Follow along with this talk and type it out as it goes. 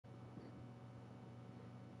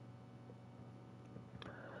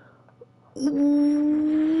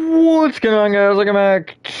What's going on, guys? Welcome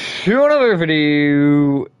back to another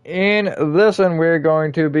video. In this one, we're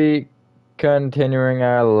going to be continuing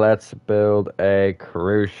our Let's Build a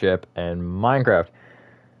Cruise Ship in Minecraft.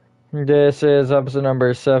 This is episode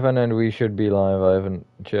number 7, and we should be live. I haven't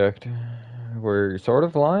checked. We're sort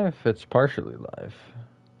of live. It's partially live.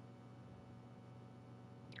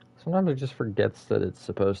 Sometimes it just forgets that it's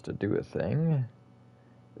supposed to do a thing.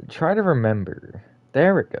 Try to remember.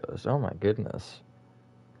 There it goes. Oh my goodness.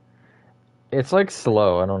 It's like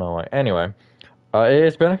slow. I don't know why. Anyway,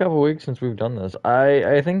 it's been a couple weeks since we've done this.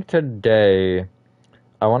 I think today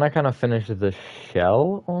I want to kind of finish the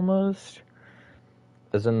shell almost,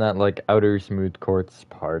 as in that like outer smooth quartz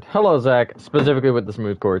part. Hello, Zach. Specifically with the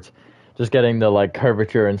smooth quartz, just getting the like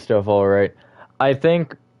curvature and stuff all right. I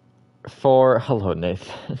think for hello,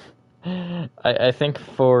 Nathan. I think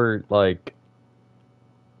for like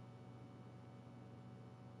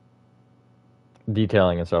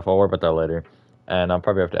detailing and stuff, I'll worry about that later, and I'll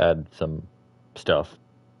probably have to add some stuff,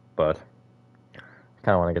 but I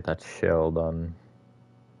kind of want to get that shell done.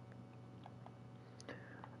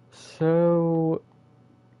 So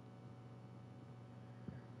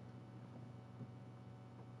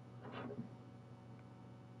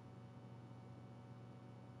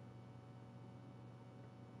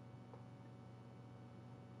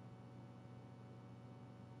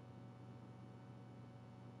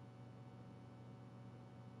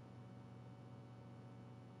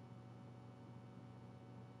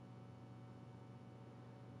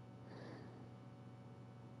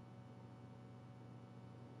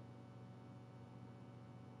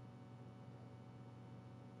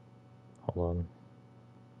hold on.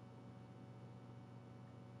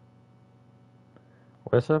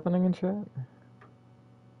 What's happening in chat?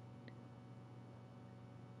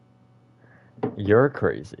 You're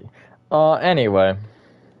crazy. Anyway.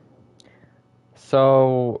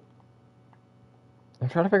 So I'm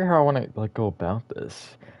trying to figure out how I want to like go about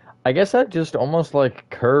this. I guess I'd just almost like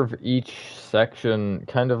curve each section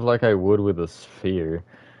kind of like I would with a sphere,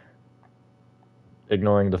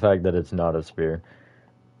 ignoring the fact that it's not a sphere.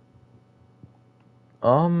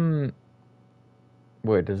 Um,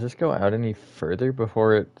 Wait, does this go out any further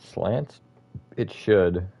before it slants? It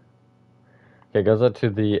should. Okay, it goes out to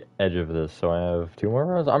the edge of this, so I have 2 more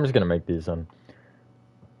rows. I'm just gonna make these then.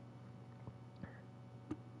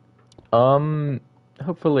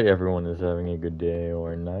 Hopefully everyone is having a good day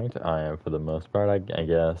or night. I am for the most part, I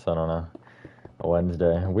guess. I don't know. A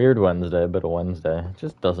Wednesday. A weird Wednesday, but a Wednesday. It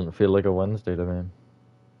just doesn't feel like a Wednesday to me.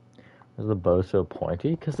 Is the bow so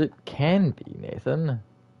pointy? Because it can be, Nathan.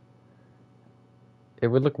 It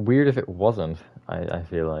would look weird if it wasn't, I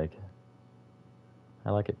feel like.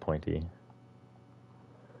 I like it pointy.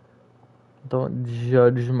 Don't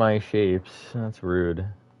judge my shapes. That's rude.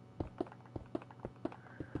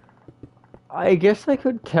 I guess I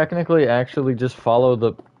could technically actually just follow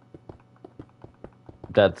the...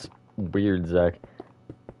 That's weird, Zach.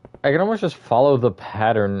 I can almost just follow the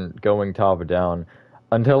pattern going top down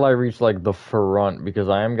until I reach, like, the front, because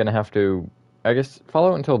I am gonna have to, I guess,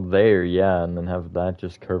 follow it until there, yeah, and then have that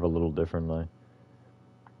just curve a little differently.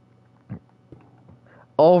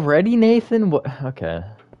 Already, Nathan? What? Okay.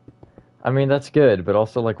 I mean, that's good, but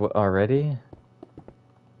also, like, what, already?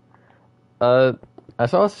 Uh, I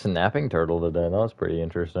saw a snapping turtle today. That was pretty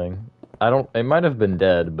interesting. It might have been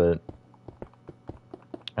dead, but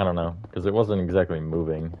I don't know, because it wasn't exactly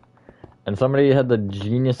moving. And somebody had the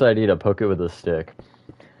genius idea to poke it with a stick.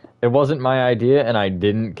 It wasn't my idea, and I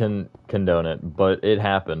didn't condone it, but it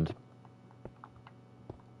happened.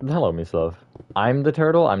 Hello, Mislav. I'm the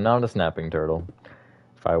turtle. I'm not a snapping turtle.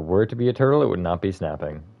 If I were to be a turtle, it would not be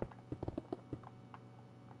snapping.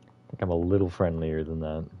 I think I'm a little friendlier than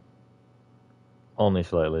that. Only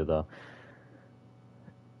slightly, though.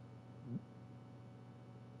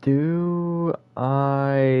 Do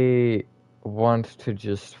I want to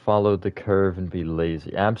just follow the curve and be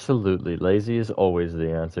lazy? Absolutely. Lazy is always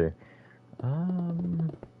the answer.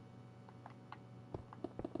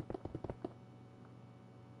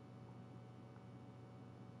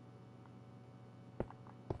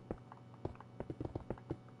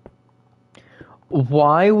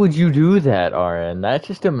 Why would you do that, RN? That's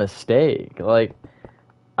just a mistake. Like,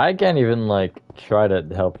 I can't even, like, try to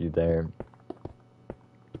help you there.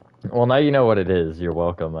 Well, now you know what it is. You're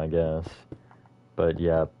welcome, I guess. But,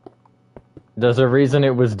 yeah. There's a reason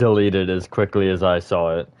it was deleted as quickly as I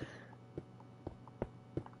saw it.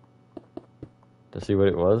 To see what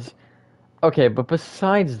it was? Okay, but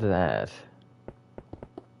besides that...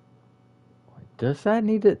 Does that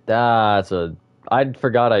need it? Ah, it's a... I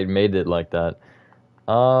forgot I made it like that.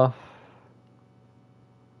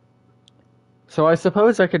 So I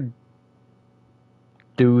suppose I could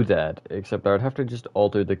do that, except I would have to just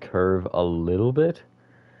alter the curve a little bit.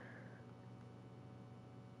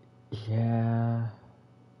 Yeah.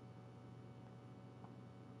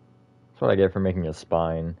 That's what I get for making a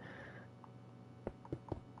spine.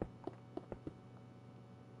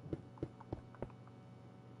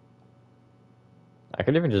 I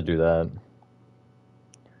could even just do that.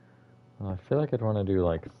 I feel like I'd want to do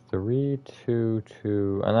like 3, 2,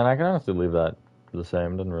 2, and then I can honestly leave that the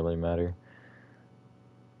same. Doesn't really matter.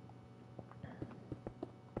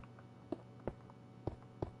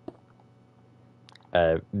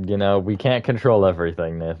 You know, we can't control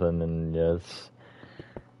everything, Nathan, and yes.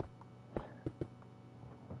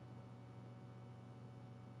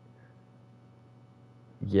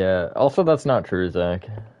 Yeah, also that's not true, Zach.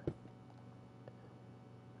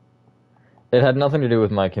 It had nothing to do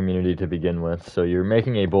with my community to begin with, so you're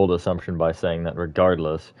making a bold assumption by saying that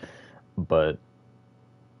regardless, but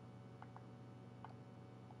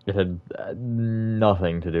it had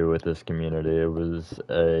nothing to do with this community. It was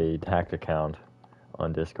a hacked account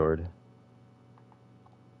on Discord.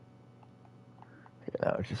 Okay,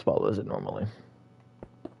 now it just follows it normally.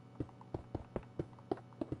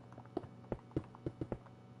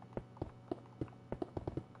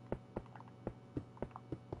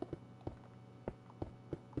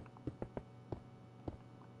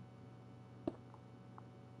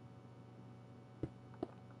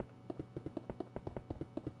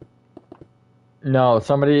 No,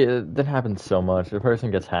 somebody. That happens so much. The person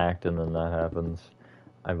gets hacked, and then that happens.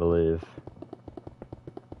 I believe.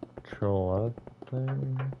 Troll out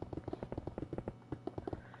thing.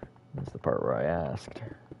 That's the part where I asked.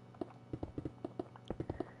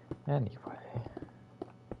 Anyway,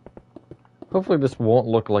 hopefully this won't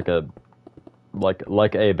look like a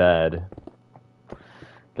a bad,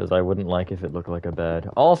 because I wouldn't like if it looked like a bad.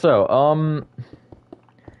 Also,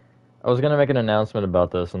 I was gonna make an announcement about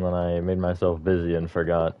this, and then I made myself busy and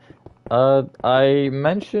forgot. I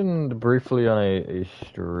mentioned briefly on a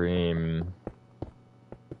stream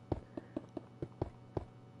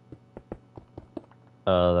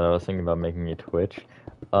that I was thinking about making a Twitch.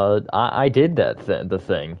 I did the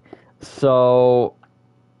thing. So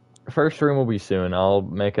first stream will be soon. I'll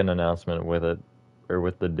make an announcement with it, or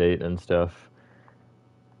with the date and stuff.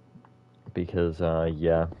 Because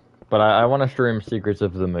yeah, but I want to stream Secrets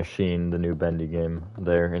of the Machine, the new Bendy game,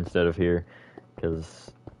 there instead of here,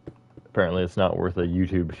 because apparently it's not worth a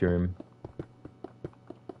YouTube stream.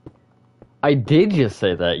 I did just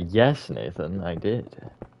say that. Yes, Nathan, I did,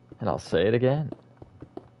 and I'll say it again.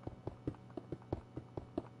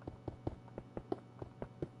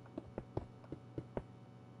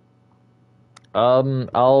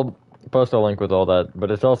 I'll post a link with all that,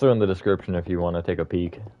 but it's also in the description if you want to take a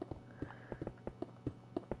peek.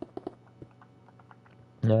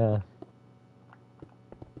 Yeah.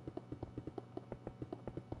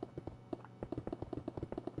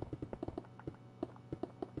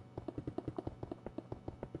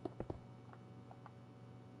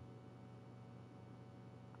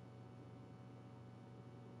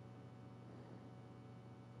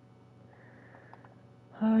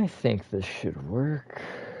 I think this should work.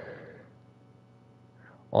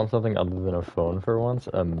 On something other than a phone for once?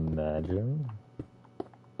 Imagine.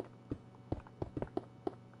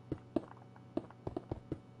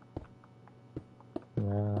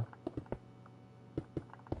 Yeah.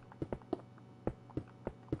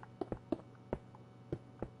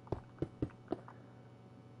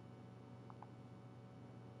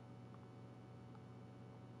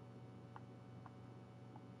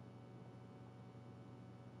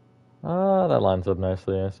 Ah, that lines up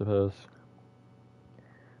nicely, I suppose.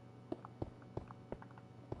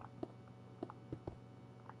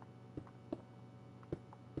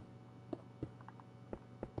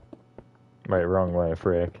 Right, wrong way,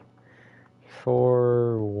 frick.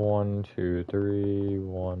 4, 1, 2, 3,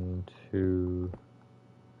 1, 2.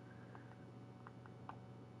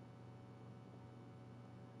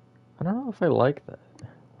 I don't know if I like that.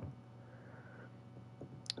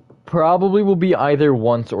 Probably will be either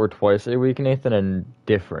once or twice a week, Nathan, and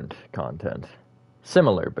different content.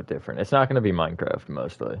 Similar, but different. It's not going to be Minecraft,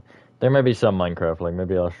 mostly. There may be some Minecraft, like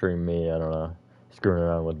maybe I'll stream me, I don't know, screwing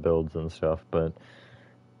around with builds and stuff, but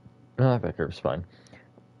that curve's fine.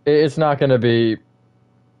 It's not going to be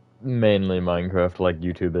mainly Minecraft like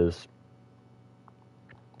YouTube is.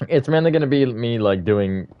 It's mainly going to be me, like,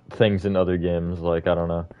 doing things in other games, like, I don't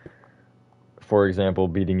know. For example,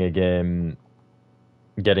 beating a game,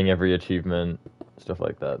 getting every achievement, stuff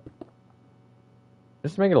like that.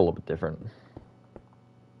 Just to make it a little bit different.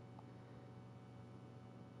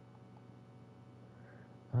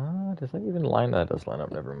 Does that even line? That does line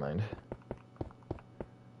up. Never mind.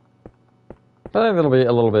 I think it'll be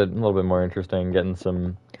a little bit more interesting getting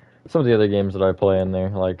some of the other games that I play in there.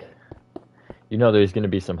 Like, you know, there's gonna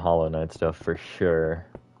be some Hollow Knight stuff for sure.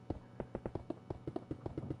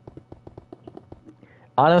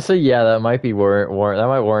 Honestly, yeah, that might be that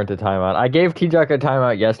might warrant a timeout. I gave Kijak a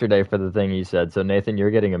timeout yesterday for the thing he said, so Nathan,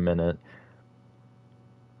 you're getting a minute.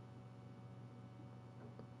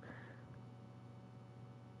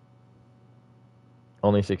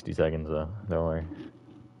 Only 60 seconds though. Don't worry.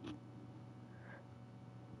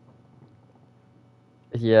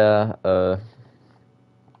 Yeah, I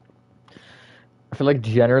feel like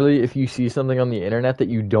generally if you see something on the internet that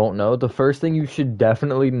you don't know, the first thing you should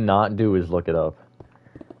definitely not do is look it up.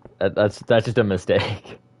 That's just a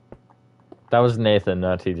mistake. That was Nathan,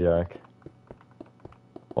 not T-Jack.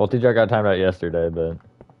 Well, T-Jack got timed out yesterday, but...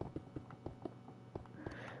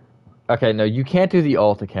 Okay, no, you can't do the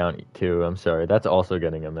alt account too, I'm sorry. That's also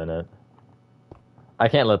getting a minute. I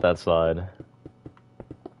can't let that slide.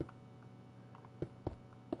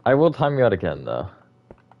 I will time you out again, though.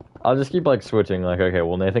 I'll just keep, like, switching, like, okay,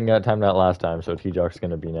 well, Nathan got timed out last time, so T-Jack's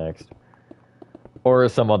gonna be next. Or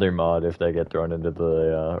some other mod if they get thrown into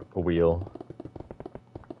the, wheel.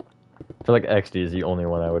 I feel like XD is the only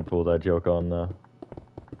one I would pull that joke on, though.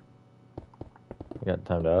 I got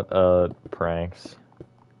timed out. Pranks.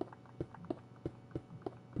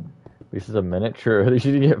 This is a minute? Sure, they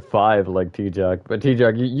should get 5 like T-Jack. But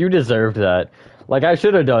T-Jack, you deserved that. Like, I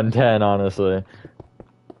should have done 10, honestly.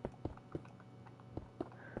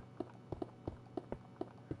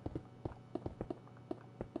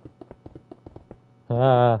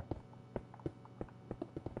 Ah.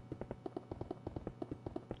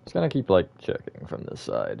 Just gonna keep, like, checking from this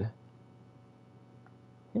side.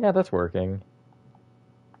 Yeah, that's working.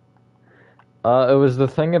 It was the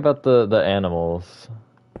thing about the animals.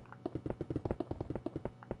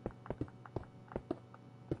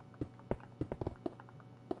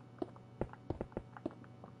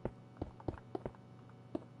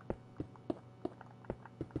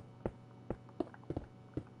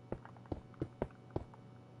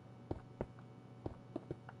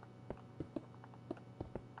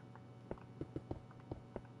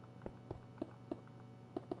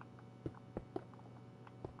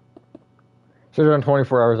 Should have done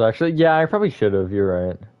 24 hours, actually. Yeah, I probably should have, you're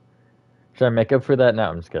right. Should I make up for that? No,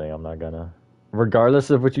 I'm just kidding, I'm not gonna. Regardless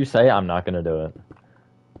of what you say, I'm not gonna do it.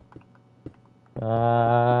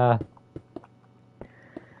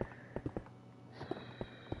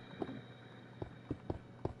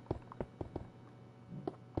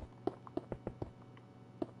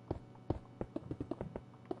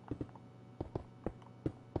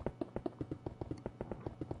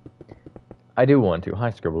 I do want to.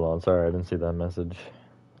 Hi, Scribble. Sorry, I didn't see that message.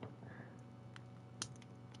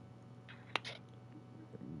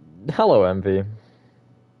 Hello, Envy.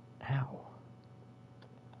 Ow.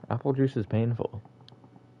 Apple juice is painful.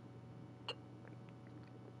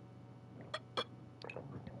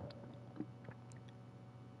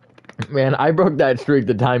 Man, I broke that streak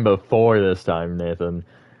the time before this time, Nathan.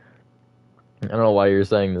 I don't know why you're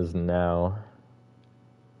saying this now.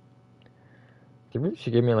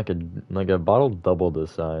 She gave me like a bottle double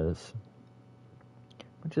this size.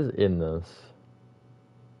 Which is in this?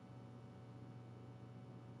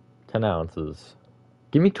 10 ounces.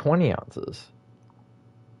 Give me 20 ounces.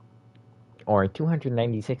 Or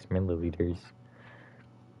 296 milliliters.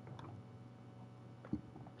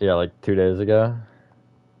 Yeah, like 2 days ago.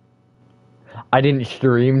 I didn't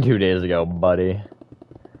stream 2 days ago, buddy.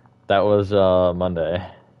 That was Monday.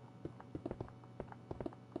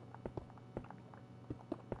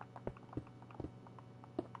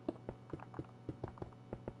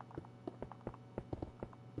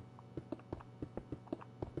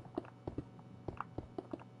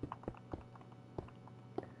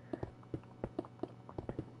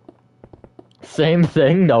 Same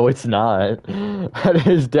thing? No, it's not. That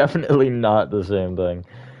is definitely not the same thing.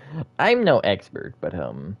 I'm no expert, but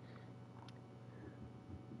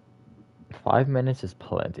 5 minutes is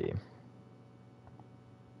plenty.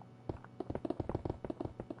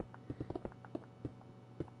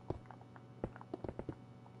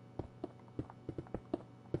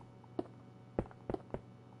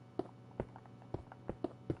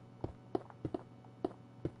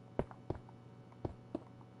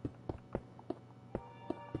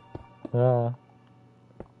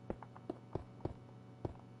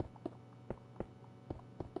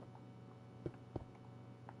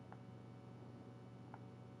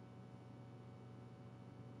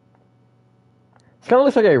 It kind of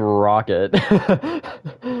looks like a rocket.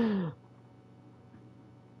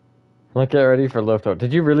 Look, get ready for liftoff.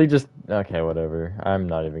 Did you really just... Okay, whatever. I'm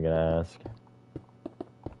not even gonna ask.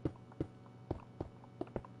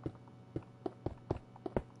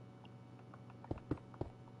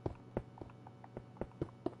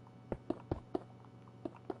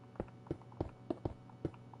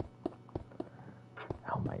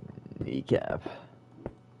 Oh, my kneecap.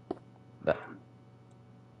 That...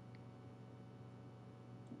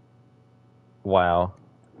 Wow.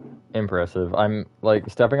 Impressive. I'm, like,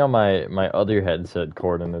 stepping on my other headset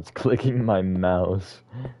cord and it's clicking my mouse.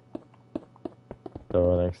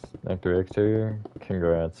 So, next to exterior.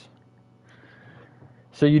 Congrats.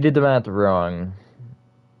 So you did the math wrong.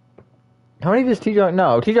 How many does T-Jock?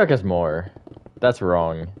 No, T-Jock has more. That's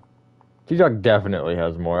wrong. T-Jock definitely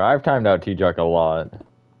has more. I've timed out T-Jock a lot.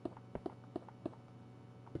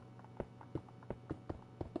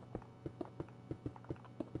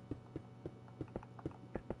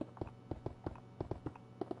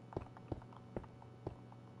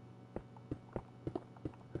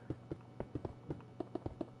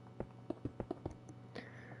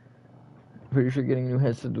 Pretty sure getting new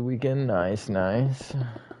headset the weekend. Nice, nice.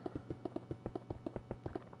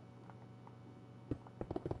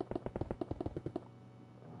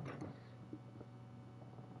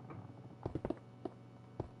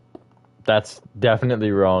 That's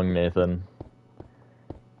definitely wrong, Nathan.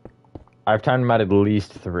 I've timed him out at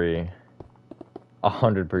least 3.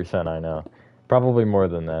 100%, I know. Probably more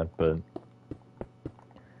than that, but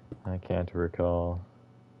I can't recall.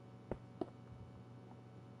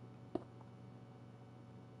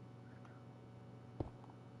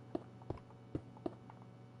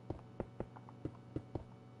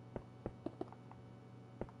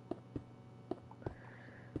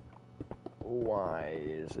 Why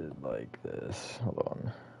is it like this? Hold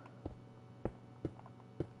on.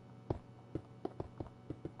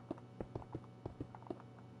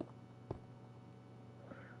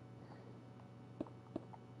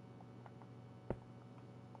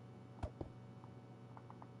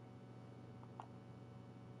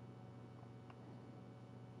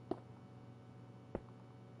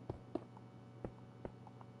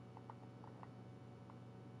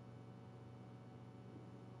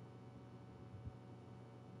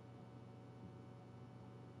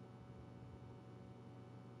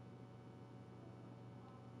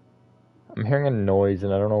 I'm hearing a noise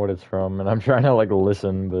and I don't know what it's from, and I'm trying to, like,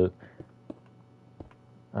 listen, but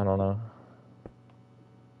I don't know.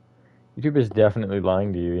 YouTube is definitely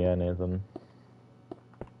lying to you, yeah, Nathan.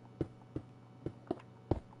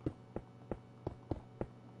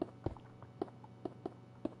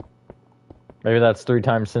 Maybe that's 3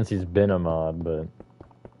 times since he's been a mod, but...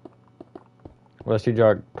 Unless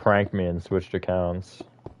T-Jock pranked me and switched accounts.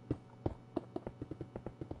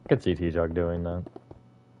 I could see T-Jock doing that.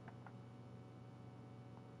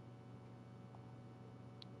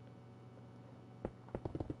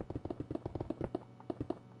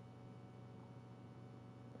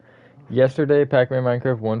 Yesterday, Pac-Man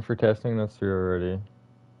Minecraft 1 for testing. That's 3 already.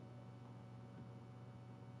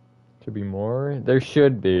 Should be more? There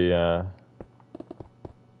should be, I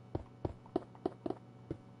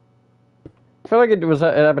feel like it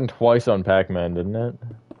happened twice on Pac-Man, didn't it?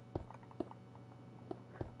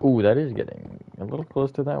 Ooh, that is getting a little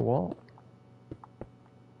close to that wall.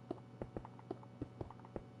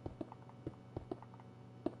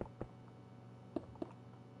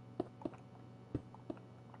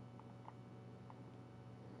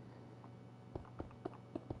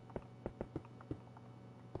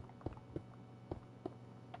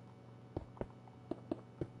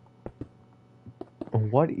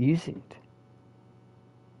 What is it?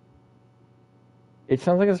 It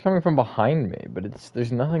sounds like it's coming from behind me, but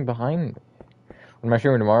there's nothing behind me. Am I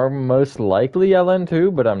streaming tomorrow? Most likely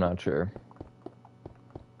LN2, but I'm not sure.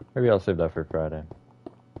 Maybe I'll save that for Friday.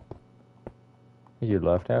 You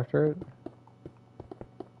left after it?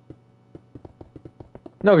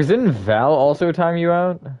 No, because didn't Val also time you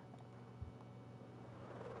out?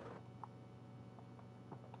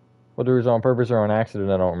 Whether it was on purpose or on accident,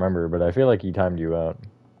 I don't remember, but I feel like he timed you out.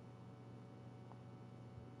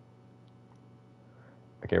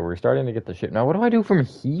 Okay, we're starting to get the ship. Now, what do I do from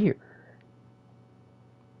here?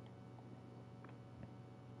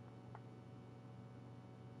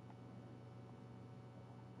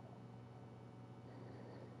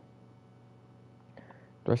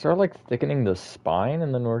 Do I start, like, thickening the spine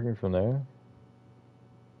and then working from there?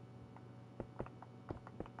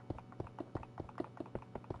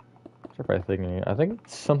 Start by thickening. I think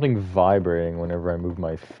it's something vibrating whenever I move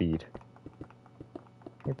my feet.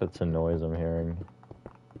 I think that's a noise I'm hearing.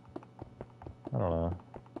 I don't know.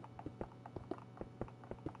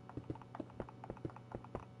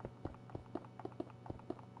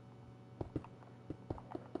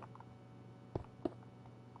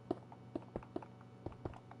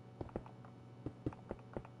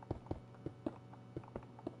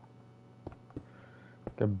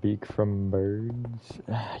 A beak from birds.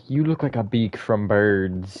 You look like a beak from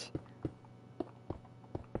birds.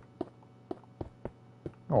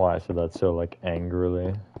 Oh, why I said that so, like,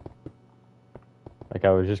 angrily. Like,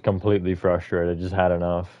 I was just completely frustrated, just had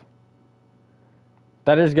enough.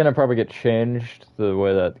 That is gonna probably get changed, the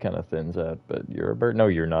way that kind of thins out, but you're a bird? No,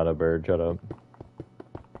 you're not a bird, shut up.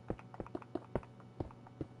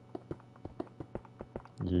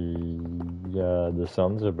 Yeah, the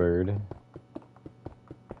sun's a bird.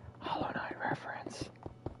 Hollow Knight reference.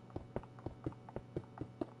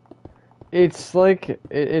 It's like,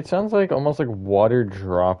 it sounds like almost like water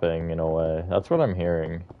dropping in a way. That's what I'm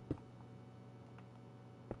hearing.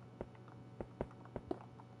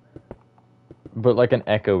 But like an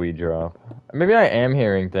echoey drop. Maybe I am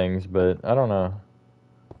hearing things, but I don't know.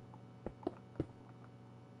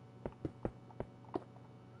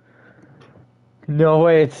 No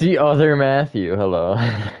way, it's the other Matthew. Hello.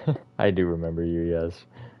 I do remember you, yes.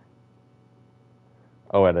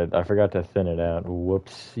 Oh, and I forgot to thin it out.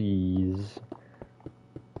 Whoopsies.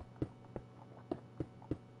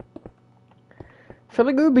 I feel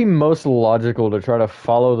like it would be most logical to try to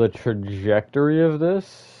follow the trajectory of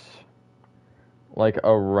this. Like,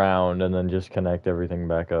 around, and then just connect everything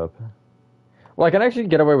back up. Well, I can actually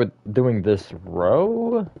get away with doing this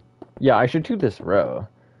row? Yeah, I should do this row.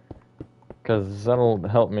 Because that'll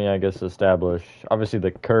help me, I guess, establish... Obviously,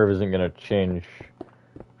 the curve isn't going to change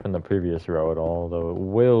from the previous row at all, though it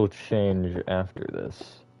will change after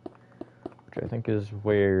this. Which I think is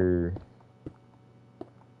where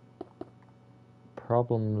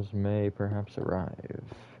problems may perhaps arrive.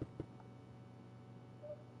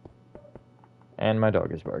 And my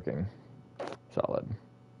dog is barking. Solid.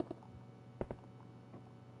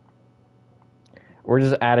 We're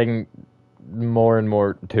just adding more and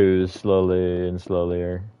more twos slowly and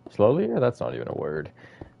slowlier. Slowlier? That's not even a word.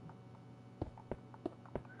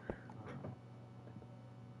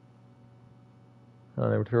 Oh,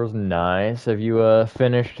 the material's nice. Have you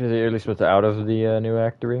finished, at least what's out of the new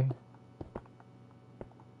Act 3?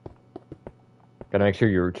 Gotta make sure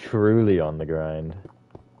you're truly on the grind.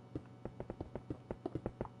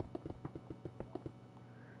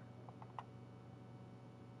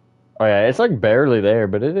 Oh yeah, it's like barely there,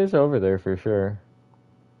 but it is over there for sure.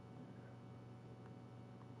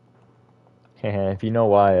 If you know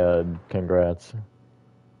why, congrats.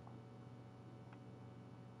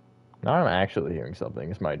 Now I'm actually hearing something.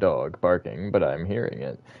 It's my dog barking, but I'm hearing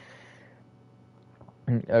it.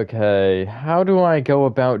 Okay, how do I go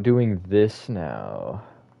about doing this now?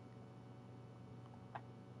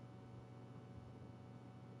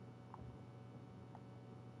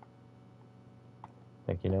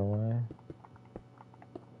 Think you know why?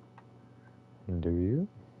 Do you?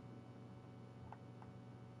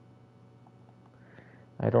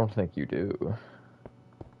 I don't think you do.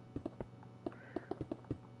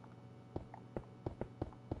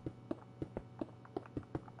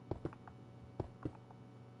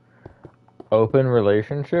 Open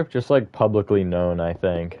relationship? Just like publicly known, I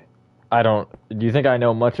think. I don't... Do you think I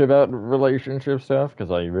know much about relationship stuff?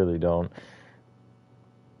 Because I really don't.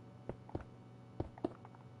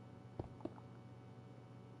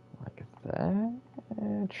 Like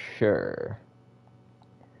that? Sure.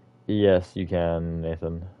 Yes, you can,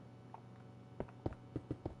 Nathan.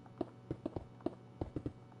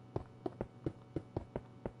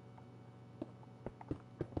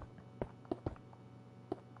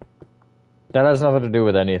 That has nothing to do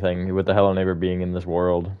with anything, with the Hello Neighbor being in this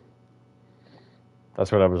world.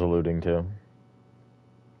 That's what I was alluding to.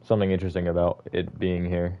 Something interesting about it being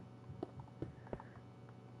here.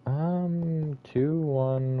 2,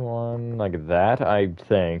 1, 1, like that, I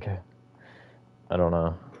think. I don't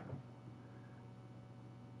know.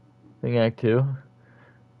 I think Act 2.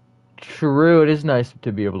 True, it is nice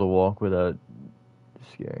to be able to walk without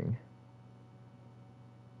scaring.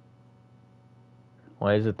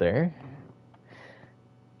 Why is it there?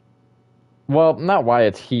 Well, not why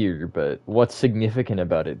it's here, but what's significant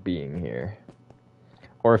about it being here.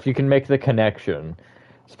 Or if you can make the connection.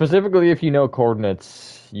 Specifically, if you know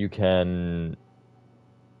coordinates, you can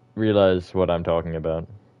realize what I'm talking about.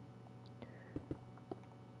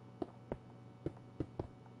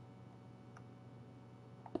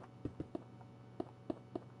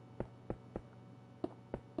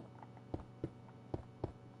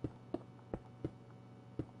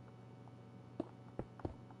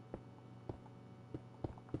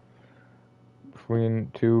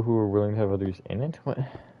 Between two who are willing to have others in it? What?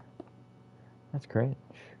 That's great.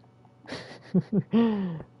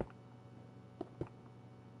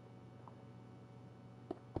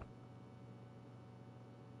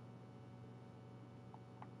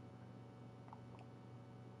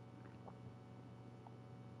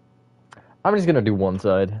 I'm just gonna do one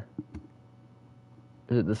side.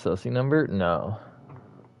 Is it the sussy number? No.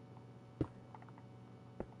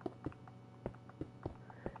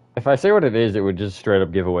 If I say what it is, it would just straight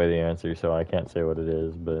up give away the answer, so I can't say what it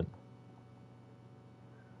is, but...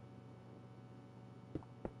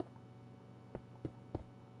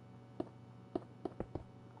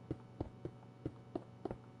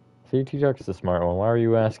 See, T-Juck's the smart one. Why are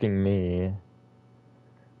you asking me?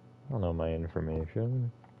 I don't know my information.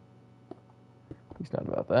 He's not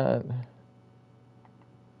about that.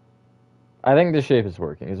 I think this shape is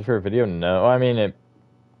working. Is it for a video? No. I mean, it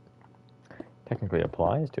technically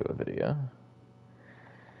applies to a video.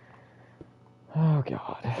 Oh,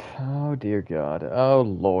 God. Oh, dear God. Oh,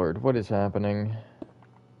 Lord. What is happening?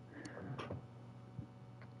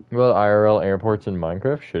 Well, IRL airports in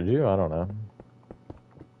Minecraft? Should you? I don't know.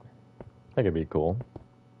 That could be cool.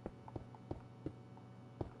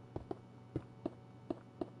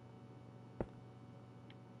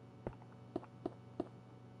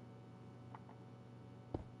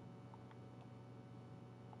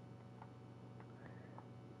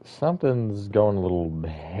 Something's going a little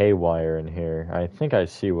haywire in here. I think I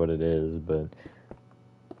see what it is, but...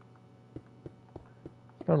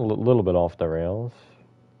 It's going a little bit off the rails.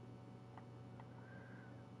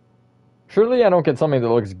 Surely I don't get something that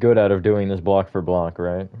looks good out of doing this block for block,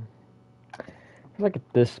 right? I feel like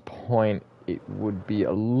at this point, it would be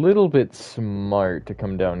a little bit smart to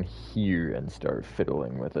come down here and start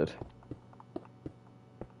fiddling with it.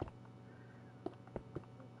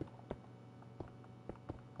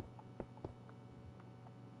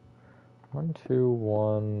 One, two,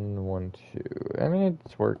 one, one, two. I mean,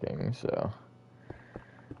 it's working, so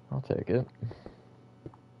I'll take it.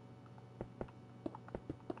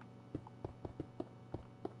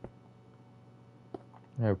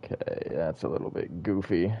 Okay, that's a little bit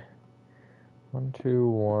goofy. One, two,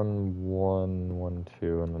 one, one, one,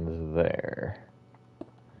 two, and then there's there.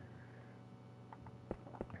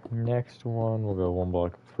 Next one, we'll go one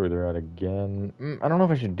block further out again. I don't know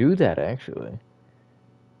if I should do that, actually.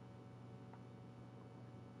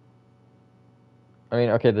 I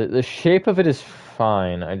mean, okay, the shape of it is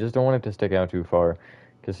fine. I just don't want it to stick out too far.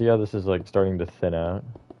 Because see how this is, like, starting to thin out?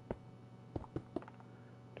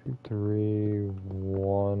 2, 3,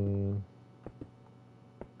 1...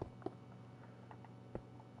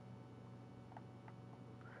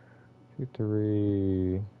 2, 3...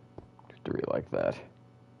 2, 3 like that.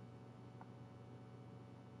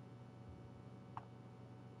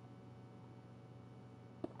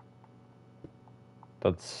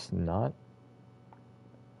 That's not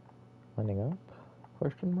lining up?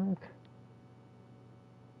 Question mark?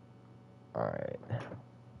 Alright.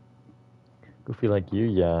 Goofy like you?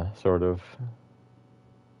 Yeah, sort of.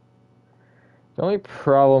 The only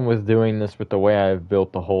problem with doing this with the way I've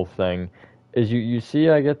built the whole thing is you see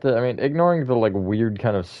I get the, I mean, ignoring the, like, weird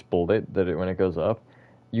kind of split that it, when it goes up,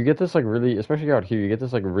 you get this, like, really, especially out here, you get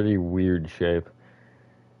this, like, really weird shape.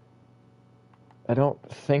 I don't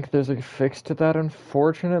think there's a fix to that,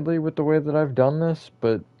 unfortunately, with the way that I've done this,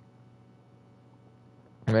 but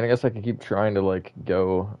I mean, I guess I could keep trying to, like,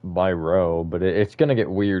 go by row, but it's gonna get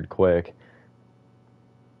weird quick.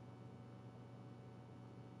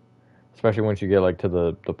 Especially once you get, like, to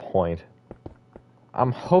the point.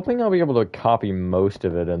 I'm hoping I'll be able to copy most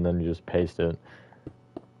of it and then just paste it.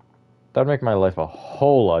 That'd make my life a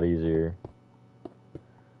whole lot easier.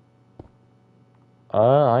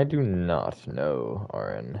 I do not know,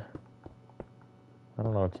 RN. I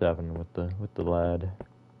don't know what's happening with the lad.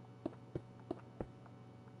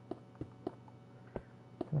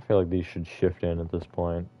 I feel like these should shift in at this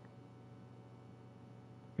point.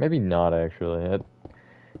 Maybe not, actually.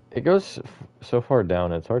 It goes so far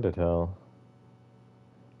down, it's hard to tell.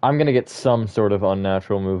 I'm gonna get some sort of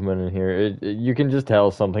unnatural movement in here. You can just tell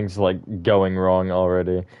something's, like, going wrong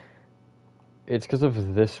already. It's because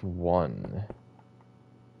of this one.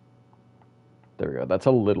 There we go. That's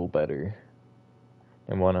a little better.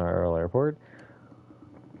 And one IRL airport.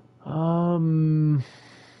 I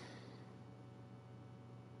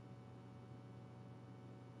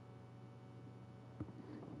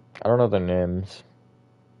don't know their names.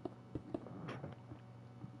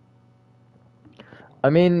 I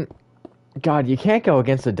mean, God, you can't go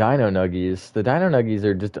against the Dino Nuggies. The Dino Nuggies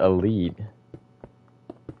are just elite.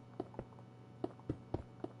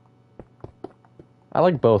 I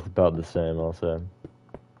like both about the same, I'll say.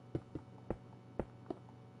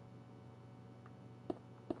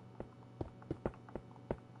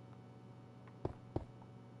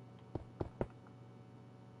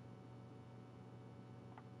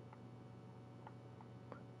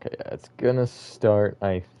 Okay, yeah, it's gonna start,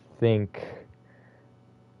 I think...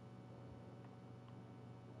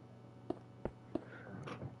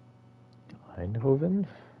 Eindhoven?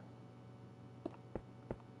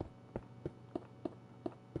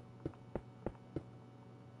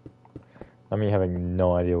 I'm having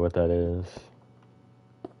no idea what that is.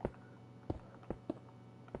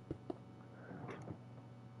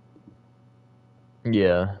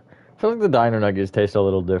 Yeah. I feel like the dino nuggets taste a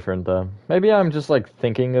little different though. Maybe I'm just like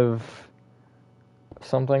thinking of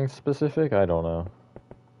something specific? I don't know.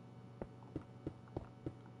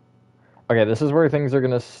 Okay, this is where things are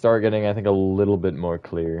gonna start getting, I think, a little bit more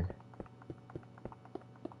clear.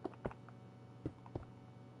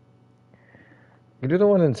 You do the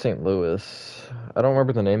one in St. Louis. I don't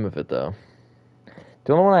remember the name of it though.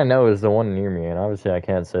 The only one I know is the one near me, and obviously I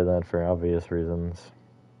can't say that for obvious reasons.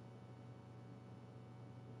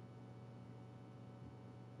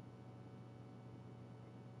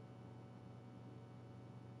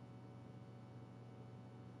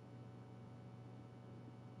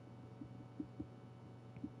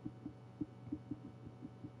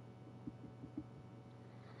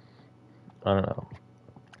 I don't know.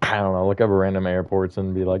 I don't know. Look up random airports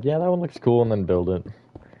and be like, yeah, that one looks cool, and then build it.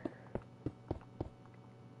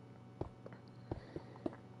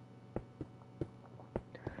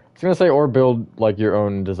 I was gonna say, or build like your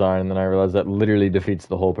own design, and then I realized that literally defeats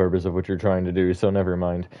the whole purpose of what you're trying to do. So never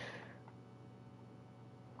mind.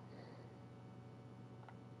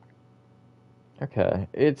 Okay,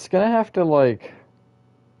 it's gonna have to like.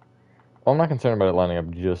 Well, I'm not concerned about it lining up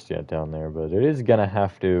just yet down there, but it is gonna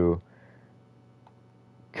have to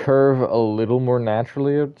curve a little more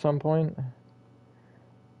naturally at some point.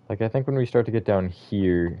 Like I think when we start to get down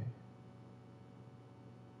here,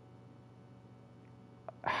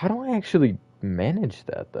 how do I actually manage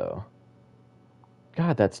that though?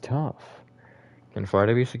 God, that's tough. Can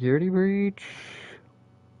Friday be security breach?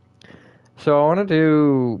 So I want to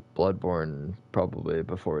do Bloodborne probably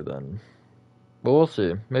before then. But we'll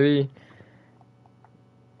see. Maybe.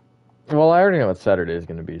 Well, I already know what Saturday is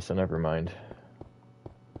going to be, so never mind.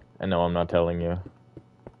 And no, I'm not telling you.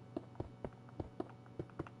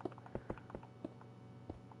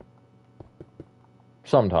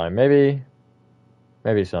 Sometime. Maybe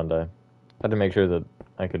Sunday. I had to make sure that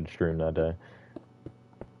I could stream that day.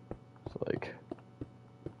 So, like,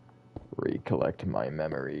 recollect my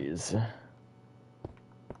memories.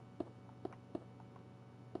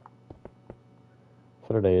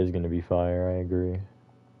 Saturday is going to be fire, I agree.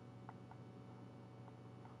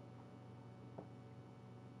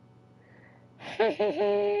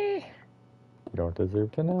 You don't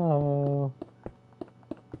deserve to know.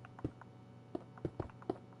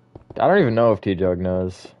 I don't even know if T-Jug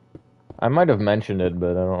knows. I might have mentioned it,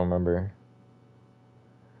 but I don't remember.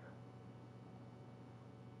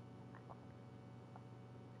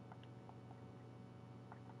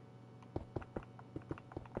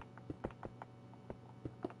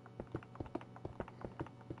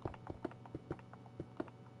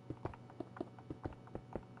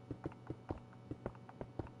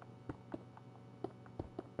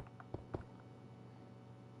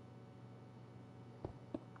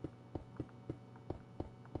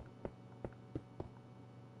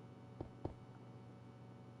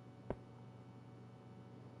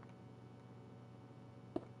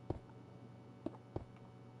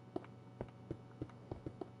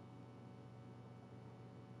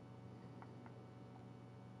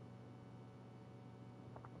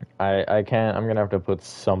 I can't. I'm gonna have to put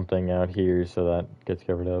something out here so that gets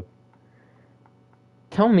covered up.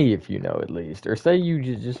 Tell me if you know at least, or say you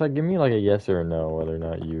just like give me like a yes or a no whether or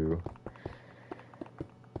not you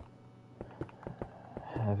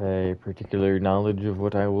have a particular knowledge of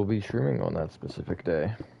what I will be streaming on that specific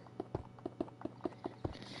day.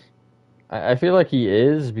 I feel like he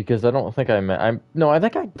is because I don't think I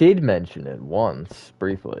think I did mention it once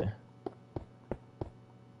briefly.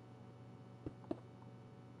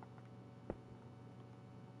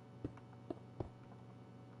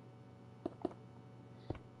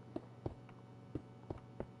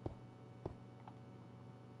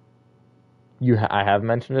 I have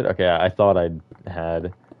mentioned it. Okay, I thought I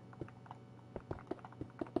had.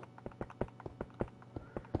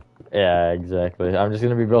 Yeah, exactly. I'm just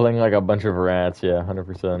gonna be building like a bunch of rats. Yeah,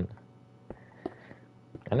 100%.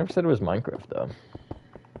 I never said it was Minecraft though.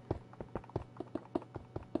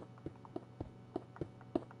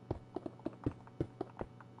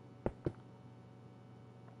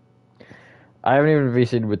 I haven't even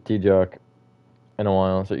VC'd with T-Jock in a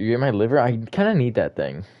while. So you get my liver? I kind of need that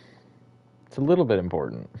thing. It's a little bit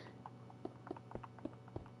important.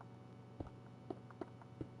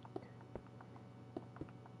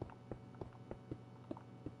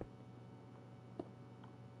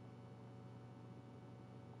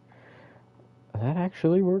 That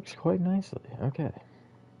actually works quite nicely. Okay.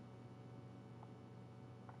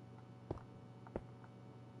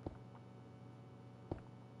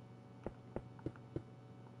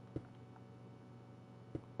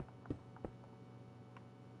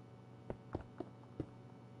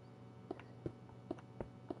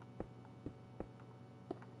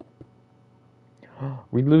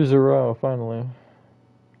 We lose a row, finally.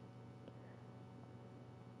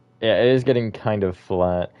 Yeah, it is getting kind of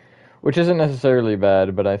flat, which isn't necessarily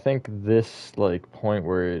bad, but I think this, like, point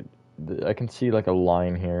where I can see, like, a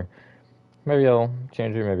line here. Maybe I'll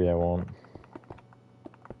change it, maybe I won't.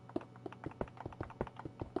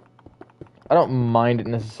 I don't mind it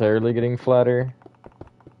necessarily getting flatter,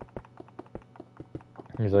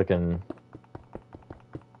 because I can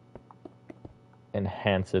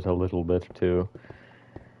enhance it a little bit to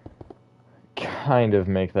kind of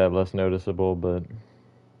make that less noticeable, but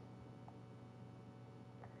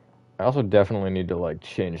I also definitely need to, like,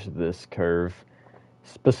 change this curve.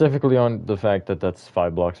 Specifically on the fact that that's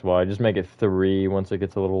 5 blocks wide. Just make it 3 once it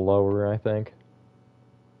gets a little lower, I think.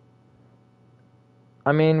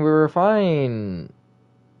 I mean, we were fine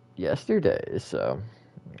yesterday, so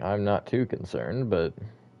I'm not too concerned, but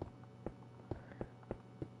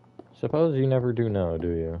suppose you never do know, do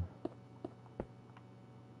you?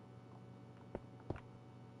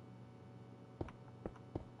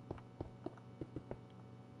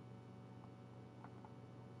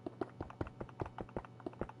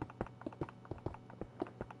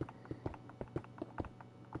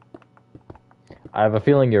 I have a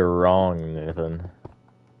feeling you're wrong, Nathan.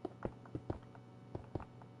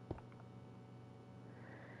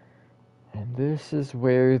 And this is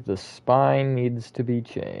where the spine needs to be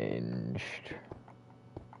changed.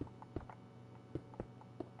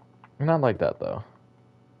 Not like that, though.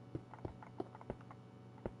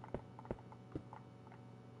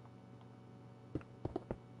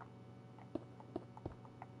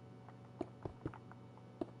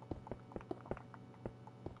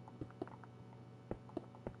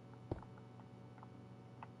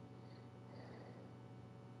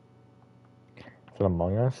 Is it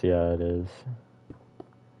Among Us? Yeah, it is.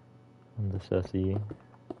 On this SE.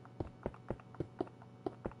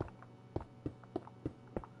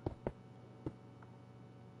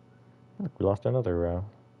 Look, we lost another row.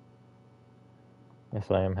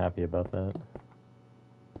 Yes, I am happy about that.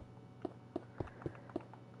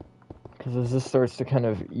 Because as this starts to kind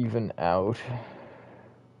of even out...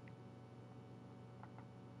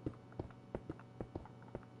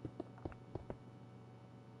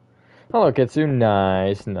 Hello, Kitsu.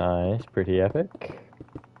 Nice, nice. Pretty epic.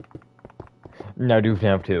 Now do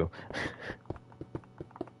FNAF 2.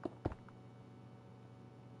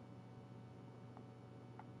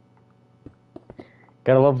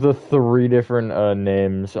 Gotta love the 3 different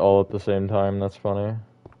names all at the same time. That's funny.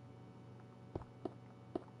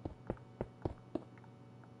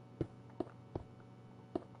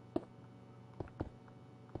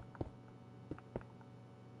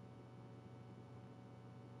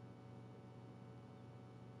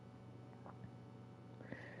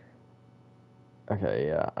 Okay,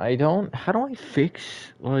 yeah. I don't... How do I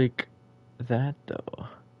fix, like, that, though?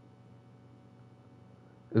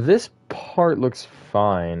 This part looks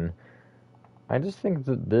fine. I just think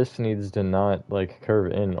that this needs to not, like,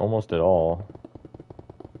 curve in almost at all.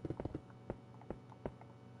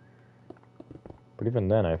 But even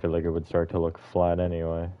then, I feel like it would start to look flat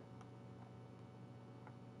anyway.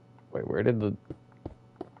 Wait, where did the...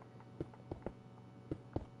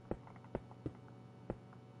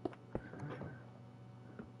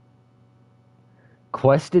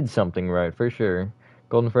 Quest did something right, for sure.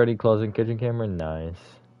 Golden Freddy, closet, kitchen camera, nice.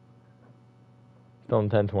 Still in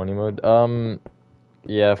 1020 mode.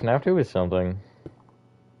 Yeah, FNAF 2 is something.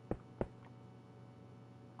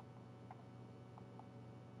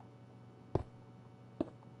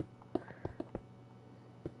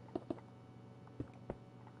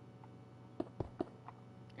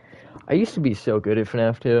 I used to be so good at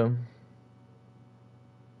FNAF 2.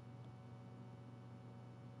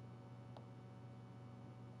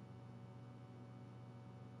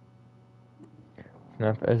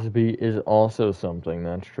 FNAF SB is also something,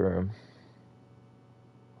 that's true.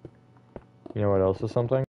 You know what else is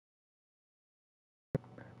something?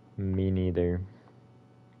 Me neither.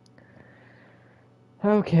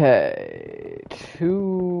 Okay,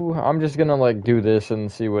 I'm just gonna, like, do this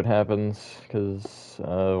and see what happens, because,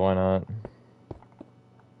 why not?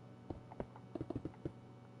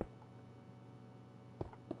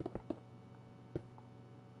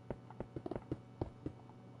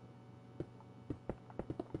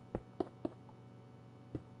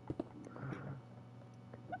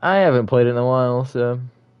 I haven't played it in a while, so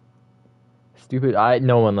stupid.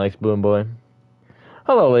 No one likes Balloon Boy.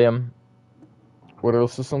 Hello, Liam. What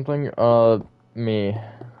else is something? Me.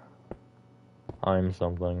 I'm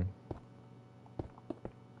something.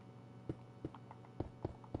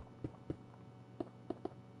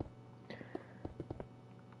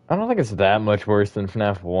 I don't think it's that much worse than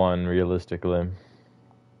FNAF 1, realistically.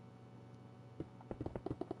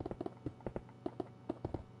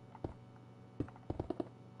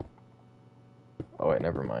 Oh wait,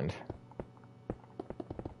 never mind.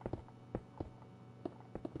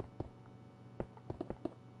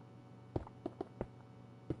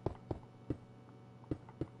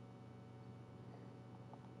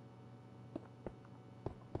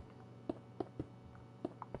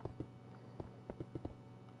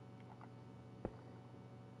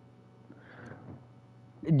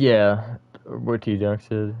 Yeah, what T-Duck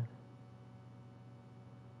said.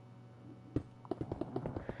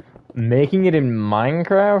 Making it in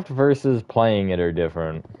Minecraft versus playing it are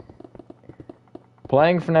different.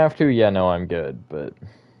 Playing FNAF 2, yeah, no, I'm good, but...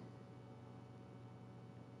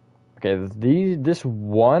 Okay, this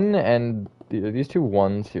one and these two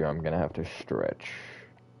ones here I'm gonna have to stretch.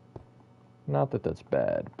 Not that that's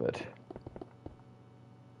bad, but...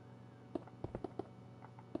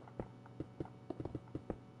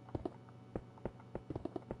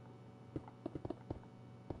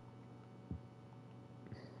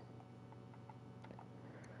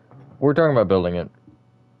 We're talking about building it.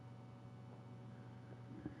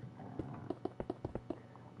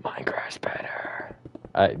 Minecraft's better.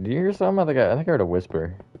 Do you hear something? I think I heard a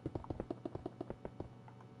whisper.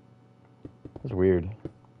 That's weird.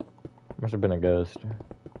 Must have been a ghost.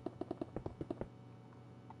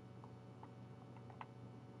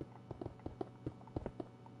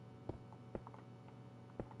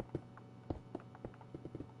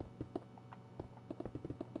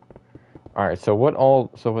 Alright, so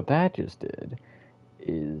what that just did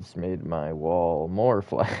is made my wall more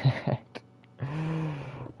flat.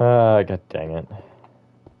 God dang it.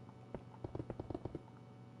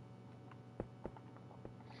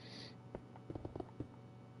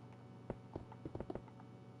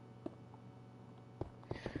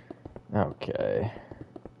 Okay.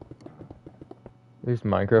 There's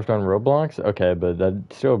Minecraft on Roblox? Okay, but that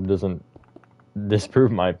still doesn't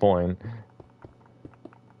disprove my point.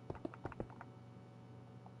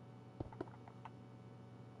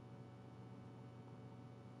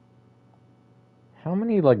 How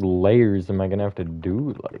many, like, layers am I gonna have to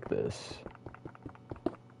do like this?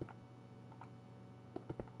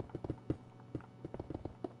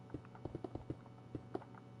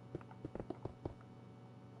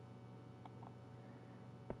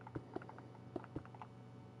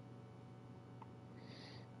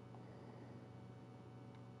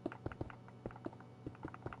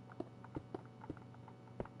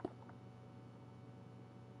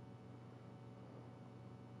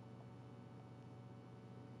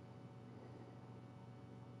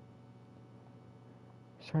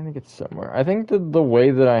 Trying to get somewhere. I think the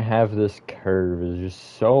way that I have this curve is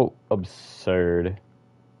just so absurd.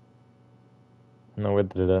 And the way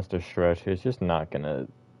that it has to stretch, it's just not gonna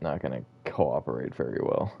cooperate very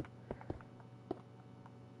well.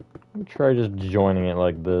 Let me try just joining it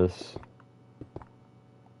like this.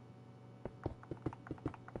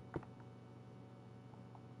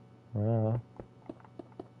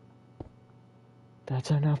 That's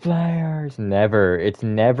enough layers. Never. It's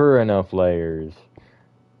never enough layers.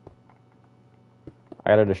 I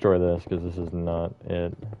gotta destroy this because this is not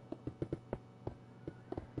it.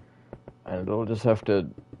 And it'll just have to,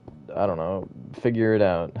 I don't know, figure it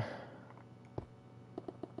out.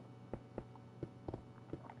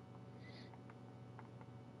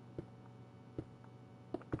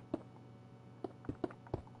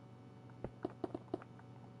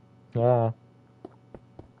 Ah.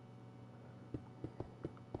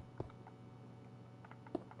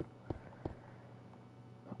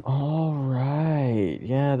 All right.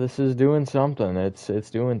 Yeah, this is doing something. It's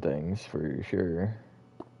doing things for sure.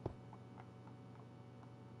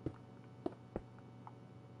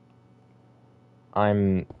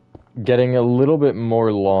 I'm getting a little bit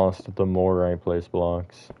more lost the more I place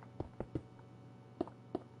blocks.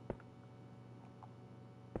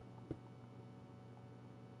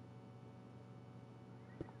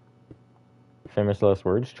 Famous last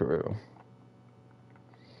words, true.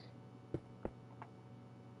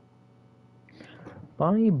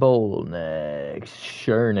 Bonnie Bowl next.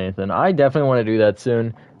 Sure, Nathan. I definitely want to do that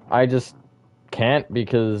soon. I just can't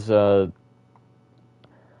because I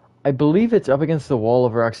believe it's up against the wall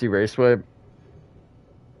of Roxy Raceway,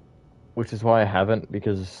 which is why I haven't,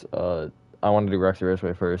 because I want to do Roxy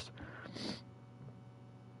Raceway first.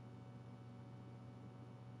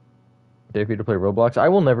 JP to play Roblox? I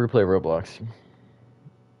will never play Roblox.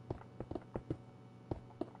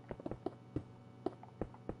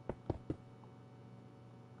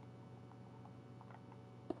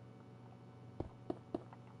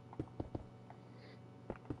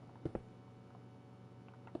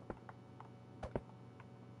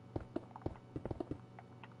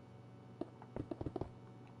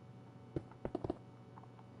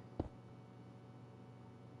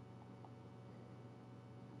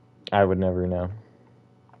 I would never know.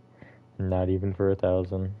 Not even for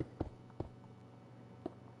 1,000.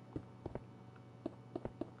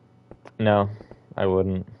 No, I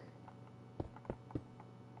wouldn't.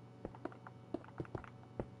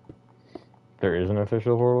 There is an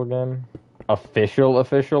official Portal game?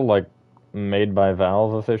 Official? Like, made by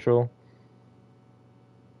Valve official?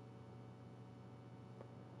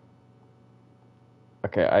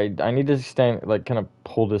 Okay, I need to stand, like, kind of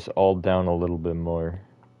pull this all down a little bit more.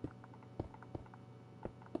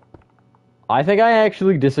 I think I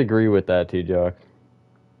actually disagree with that, T-Jock.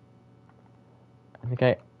 I think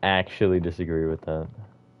I actually disagree with that.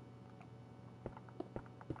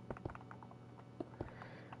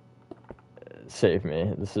 Save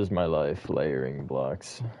me. This is my life, layering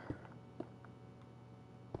blocks.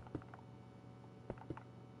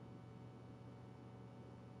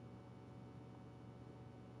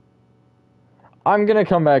 I'm gonna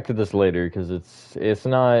come back to this later because it's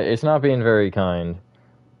not being very kind.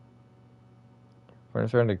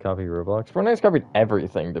 Fortnite's trying to copy Roblox. Fortnite's copied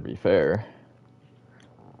everything, to be fair.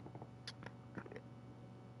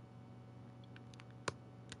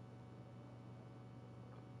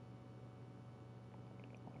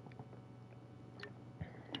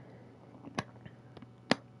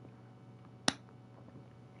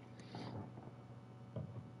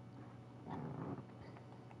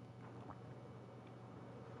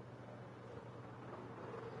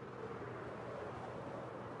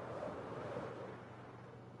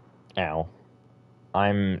 Ow.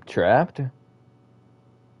 I'm trapped?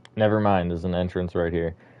 Never mind, there's an entrance right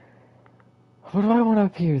here. What do I want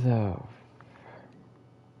up here, though?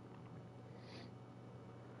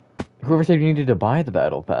 Whoever said you needed to buy the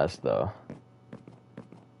battle pass, though?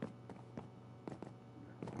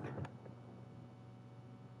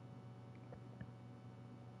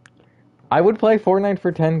 I would play Fortnite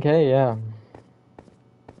for 10k, yeah.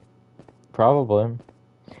 Probably.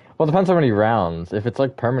 Well, it depends how many rounds. If it's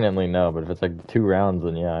like permanently, no, but if it's like 2 rounds,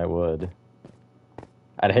 then yeah, I would.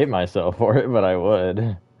 I'd hate myself for it, but I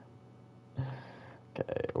would.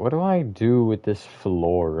 Okay, what do I do with this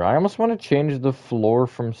floor? I almost want to change the floor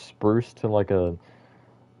from spruce to like a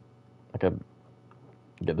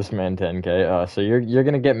get this man 10k. So you're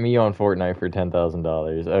gonna get me on Fortnite for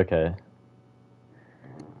 $10,000. Okay.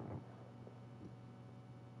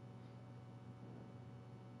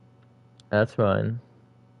 That's fine.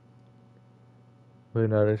 We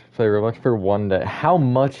know to play Roblox for 1 day. How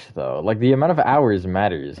much though? Like the amount of hours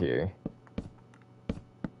matters here.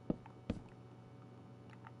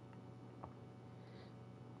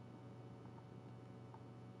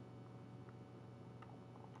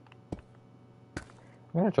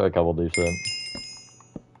 I'm gonna try a couple deep set.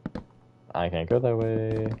 I can't go that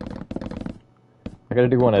way. I gotta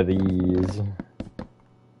do one of these.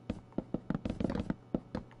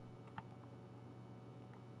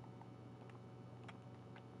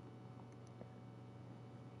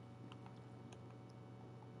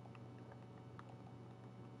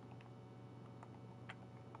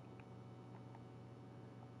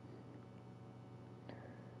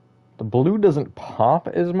 The blue doesn't pop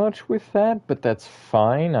as much with that, but that's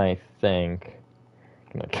fine, I think.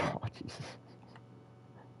 Oh, Jesus.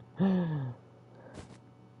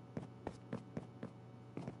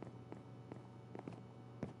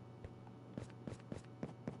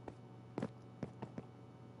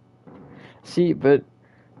 See, but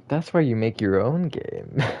that's why you make your own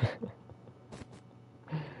game.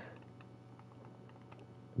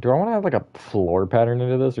 Do I want to have like a floor pattern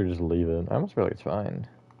into this or just leave it? I almost feel like it's fine.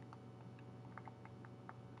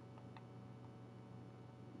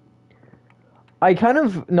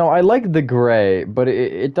 No, I like the gray, but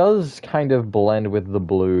it does kind of blend with the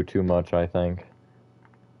blue too much, I think.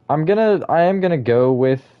 I am gonna go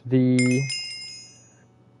with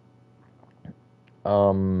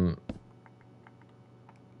um,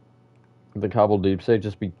 the cobble deep say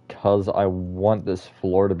just because I want this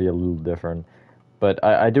floor to be a little different. But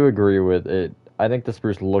I do agree with it. I think the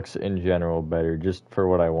spruce looks in general better. Just for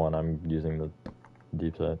what I want, I'm using the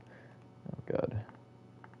deep set. Oh, God.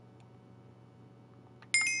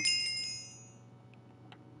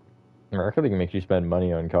 Rocket League makes you spend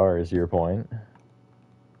money on cars, your point.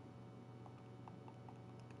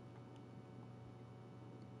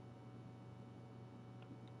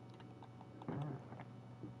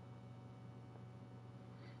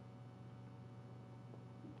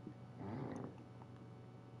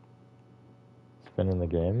 Spinning the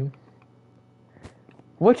game.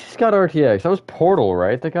 What just got RTX? That was Portal,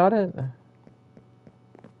 right, that got it?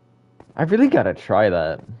 I really gotta try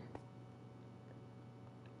that.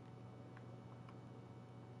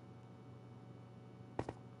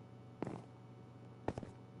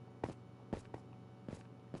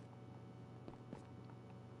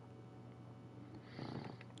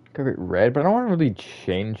 Could be red, but I don't want to really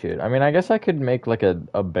change it. I mean, I guess I could make like a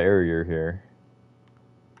barrier here.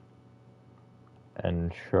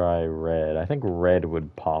 And try red. I think red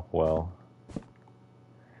would pop well.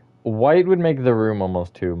 White would make the room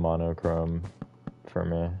almost too monochrome for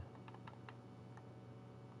me.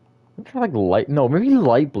 Try like light. No, maybe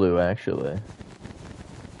light blue actually.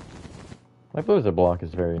 Light blue as a block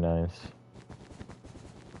is very nice.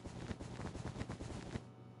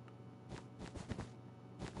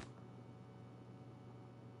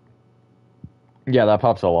 Yeah, that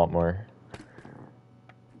pops a lot more.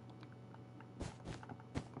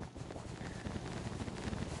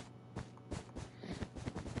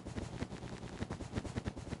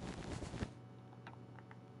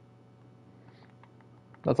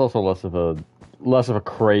 That's also less of a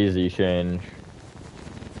crazy change.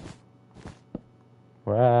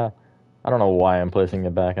 Well, I don't know why I'm placing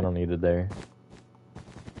it back. I don't need it there.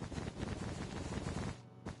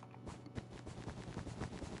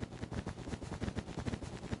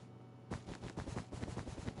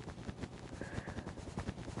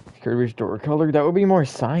 Kirby's door color, that would be more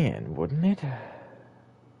cyan, wouldn't it? I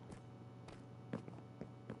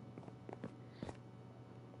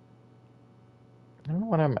don't know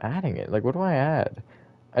what I'm adding it. Like, what do I add?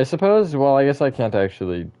 I suppose, well, I guess I can't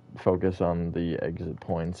actually focus on the exit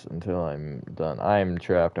points until I'm done. I'm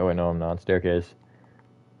trapped. Oh, wait, no, I'm not. Staircase.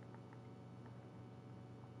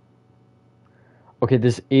 Okay,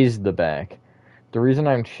 this is the back. The reason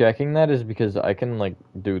I'm checking that is because I can, like,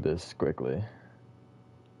 do this quickly.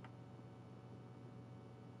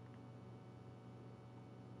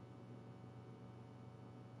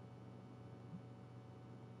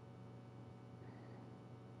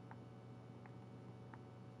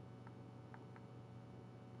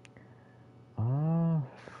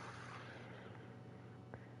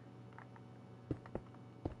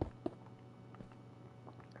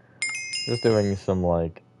 Just doing some,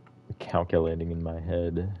 like, calculating in my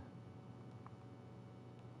head.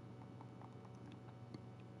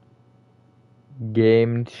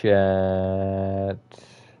 Game chat.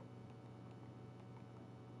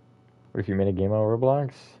 What if you made a game on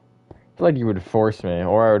Roblox? I feel like you would force me,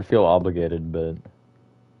 or I would feel obligated, but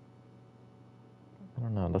I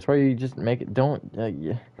don't know. That's why you just make it. Don't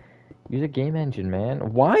use a game engine,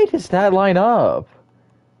 man. Why does that line up?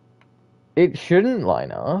 It shouldn't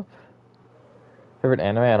line up. Favorite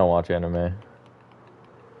anime? I don't watch anime.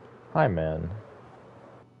 Hi, man.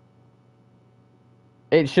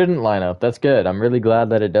 It shouldn't line up. That's good. I'm really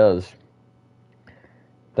glad that it does.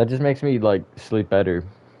 That just makes me, like, sleep better.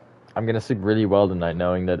 I'm gonna sleep really well tonight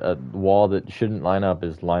knowing that a wall that shouldn't line up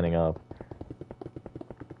is lining up.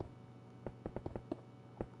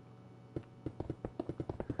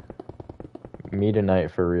 Me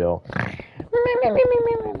tonight for real.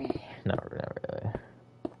 No, not really.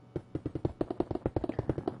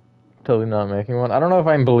 Totally not making one. I don't know if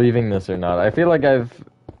I'm believing this or not. I feel like I've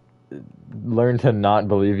learned to not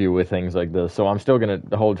believe you with things like this, so I'm still gonna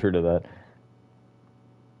hold true to that.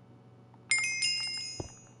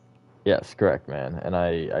 Yes, correct, man. And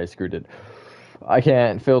I screwed it. I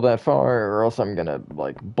can't fill that far, or else I'm gonna,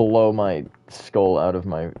 like, blow my skull out of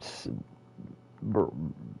my...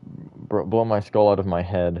 blow my skull out of my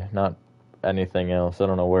head. Not anything else. I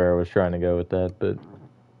don't know where I was trying to go with that, but...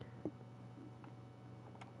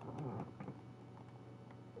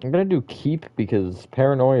 I'm gonna do keep because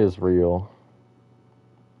paranoia is real.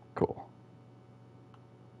 Cool.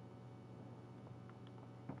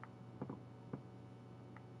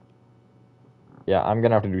 Yeah, I'm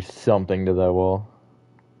gonna have to do something to that wall.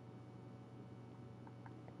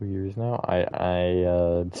 2 years now?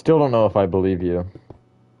 I still don't know if I believe you.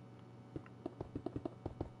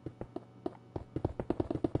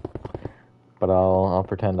 But I'll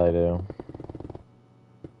pretend I do.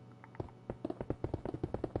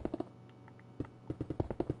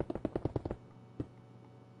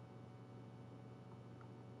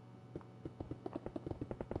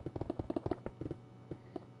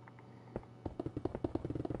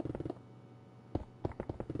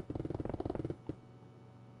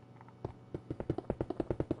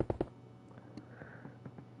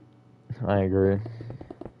 I agree.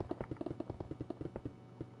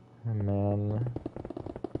 Oh, man.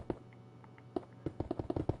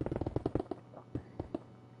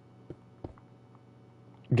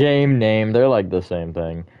 Game name, they're like the same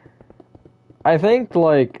thing. I think,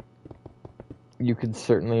 like, you could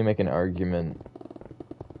certainly make an argument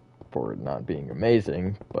for it not being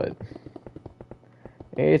amazing, but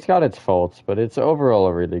it's got its faults, but it's overall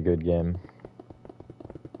a really good game.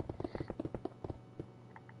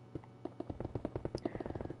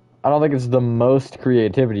 I don't think it's the most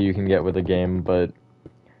creativity you can get with a game, but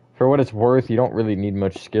for what it's worth, you don't really need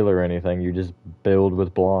much skill or anything. You just build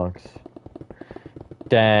with blocks.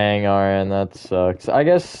 Dang, Aaron, that sucks. I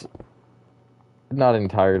guess not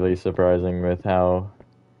entirely surprising with how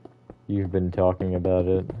you've been talking about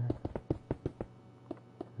it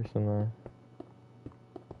recently.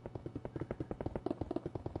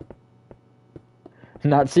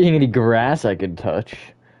 Not seeing any grass I could touch.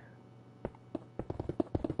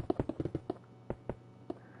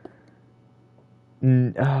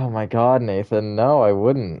 Oh my god, Nathan. No, I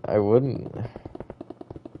wouldn't. I wouldn't.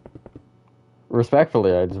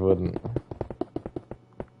 Respectfully, I just wouldn't.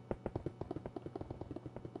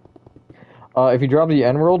 If you drop the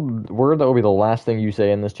N-word word, that will be the last thing you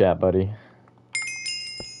say in this chat, buddy.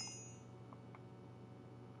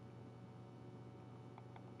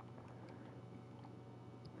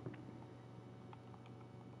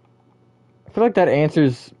 I feel like that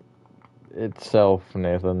answers itself,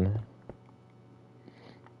 Nathan.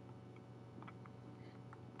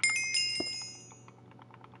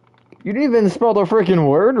 You didn't even spell the freaking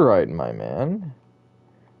word right, my man.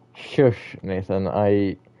 Shush, Nathan.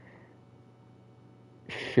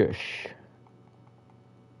 Shush.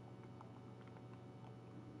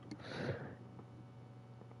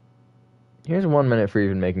 Here's 1 minute for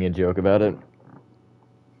even making a joke about it.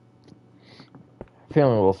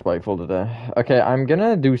 Feeling a little spiteful today. Okay, I'm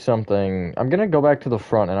gonna do something. I'm gonna go back to the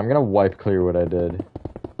front and I'm gonna wipe clear what I did.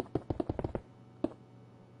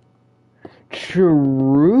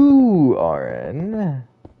 True, RN.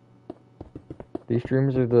 These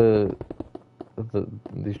streams are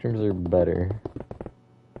these streams are better.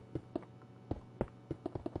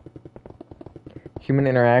 Human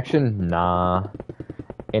interaction? Nah.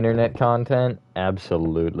 Internet content?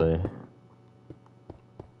 Absolutely.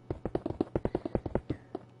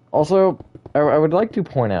 Also, I would like to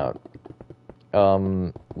point out,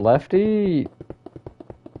 Lefty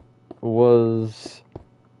was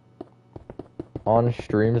on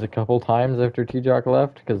streams a couple times after T-Jock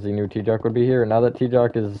left, because he knew T-Jock would be here, and now that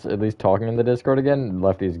T-Jock is at least talking in the Discord again,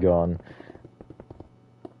 Lefty's gone.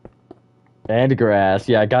 And grass,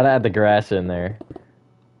 yeah, I gotta add the grass in there.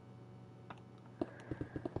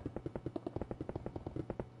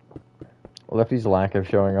 Lefty's lack of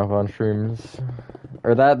showing up on streams,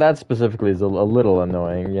 or that specifically is a little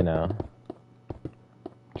annoying, you know.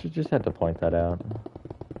 Just had to point that out.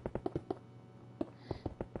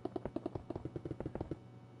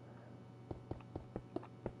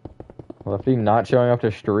 Lefty not showing up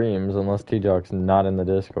to streams unless T-Jock's not in the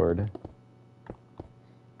Discord.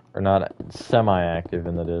 Or not semi-active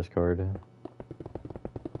in the Discord.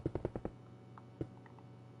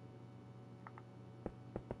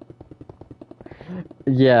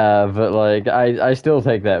 Yeah, but like, I still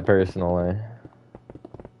take that personally.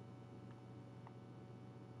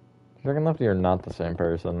 T-Jock and Lefty are not the same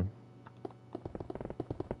person.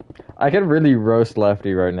 I could really roast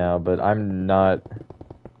Lefty right now, but I'm not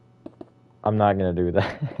gonna do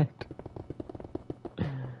that.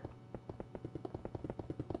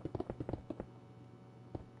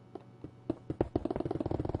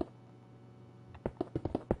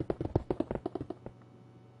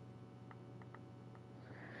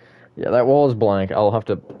 Yeah, that wall is blank. I'll have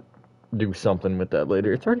to do something with that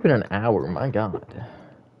later. It's already been an hour, my god.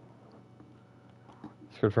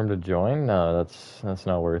 It's good for him to join? No, that's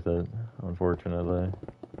not worth it, unfortunately.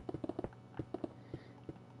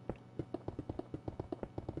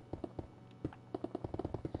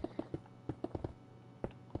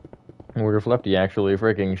 What if Lefty actually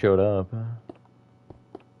freaking showed up?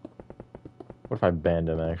 What if I banned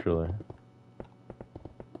him, actually?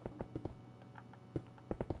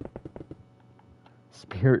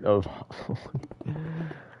 Spirit of...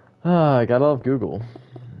 I gotta love Google.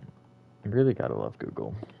 I really gotta love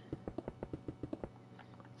Google.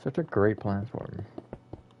 Such a great platform.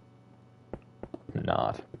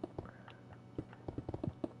 Not.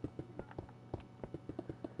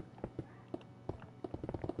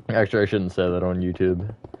 Actually, I shouldn't say that on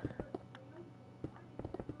YouTube.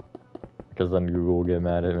 Because then Google will get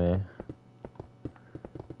mad at me.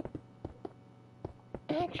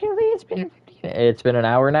 Actually, it's been 50 It's been an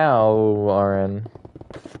hour now, RN.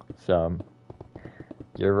 So,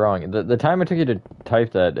 you're wrong. The time it took you to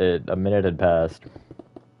type that, a minute had passed.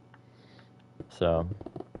 So,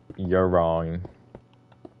 you're wrong.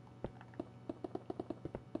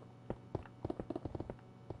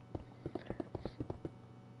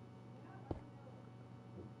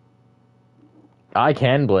 I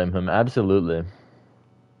can blame him, absolutely.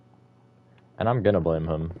 And I'm gonna blame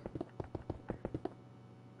him.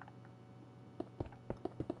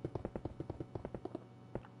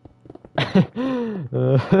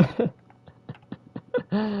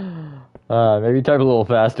 Maybe type a little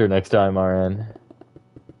faster next time, RN.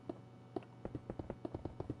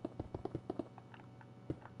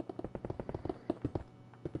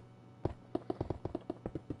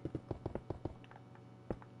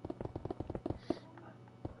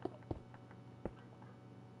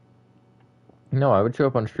 No, I would show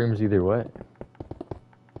up on streams either way.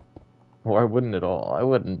 Why wouldn't it all? I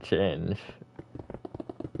wouldn't change.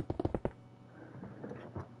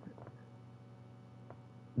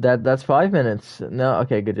 That's 5 minutes. No,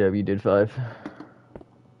 okay, good job. You did 5.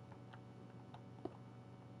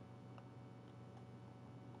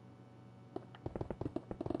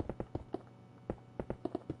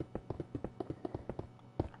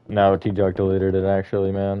 No, T-Jog deleted it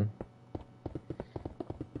actually, man.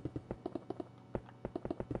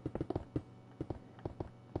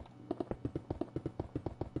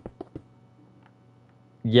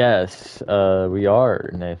 Yes, we are,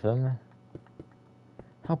 Nathan.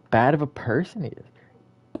 How bad of a person he is.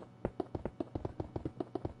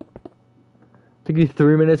 Took you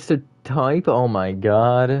 3 minutes to type? Oh my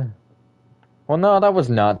god. Well, no, that was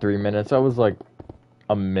not 3 minutes. That was like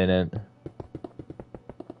a minute.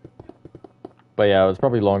 But yeah, it was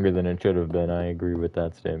probably longer than it should have been. I agree with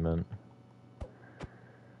that statement.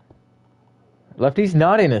 Lefty's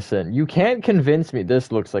not innocent. You can't convince me.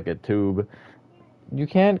 This looks like a tube. You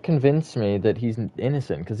can't convince me that he's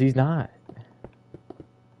innocent, because he's not.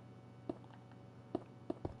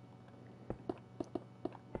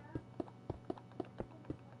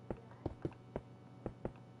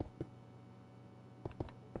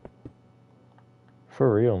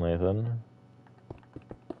 For real, Nathan.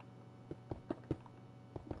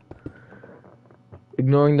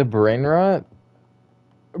 Ignoring the brain rot?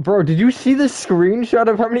 Bro, did you see the screenshot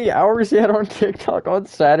of how many hours he had on TikTok on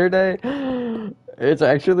Saturday? It's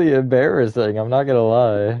actually embarrassing, I'm not gonna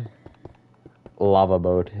lie. Lava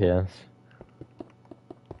boat, yes.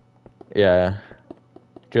 Yeah.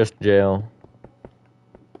 Just jail.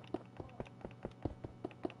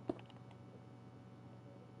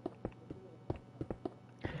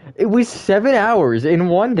 It was 7 hours in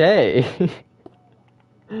one day.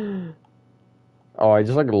 Oh, I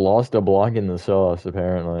just like lost a block in the sauce,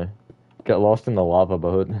 apparently. Got lost in the lava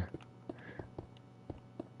boat.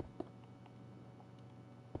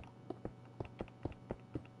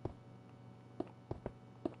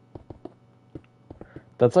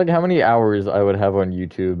 That's like how many hours I would have on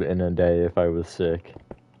YouTube in a day if I was sick.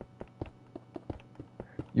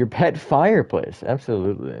 Your pet fireplace,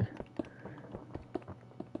 absolutely.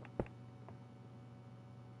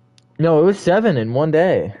 No, it was 7 in one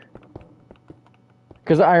day.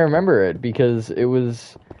 Because I remember it, because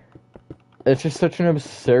it's just such an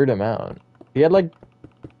absurd amount. He had like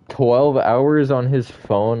 12 hours on his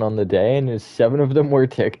phone on the day, and 7 of them were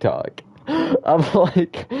TikTok. I'm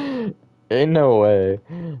like, ain't no way.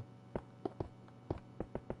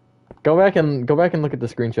 Go back and look at the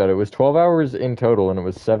screenshot. It was 12 hours in total, and it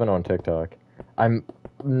was 7 on TikTok. I'm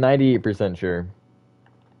 98% sure.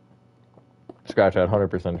 Scratch out,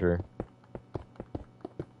 100% sure.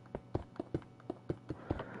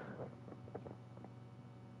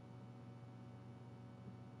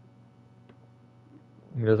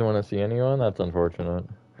 He doesn't want to see anyone? That's unfortunate.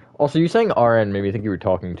 Also, you saying RN made me think you were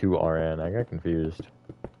talking to RN. I got confused.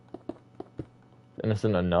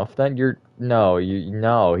 Innocent enough then? No,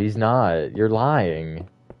 he's not. You're lying.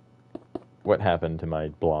 What happened to my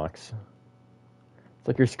blocks? It's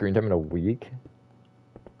like your screen time in a week?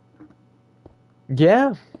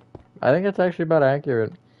 Yeah, I think it's actually about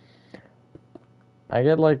accurate. I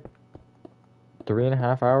get like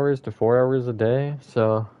 3.5 hours to 4 hours a day,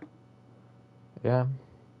 so yeah.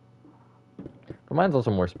 But mine's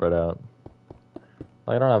also more spread out.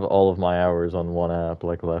 Like, I don't have all of my hours on one app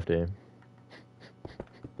like Lefty.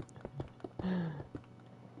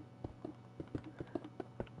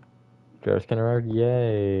 Josh can arrive?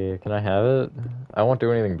 Yay. Can I have it? I won't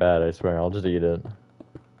do anything bad, I swear. I'll just eat it.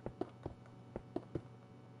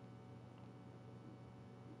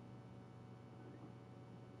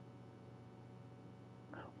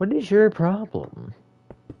 What is your problem?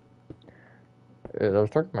 was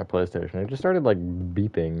talking to my PlayStation. It just started like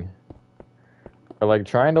beeping, or like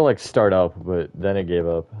trying to like start up, but then it gave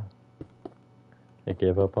up. It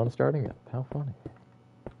gave up on starting up. How funny.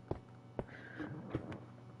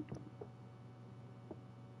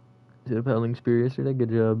 Is it a Paddling Spear yesterday?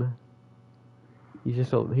 Good job.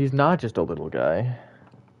 He's not just a little guy.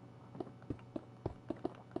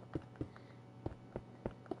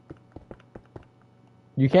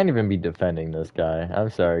 You can't even be defending this guy.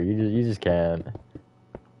 I'm sorry, you just can't.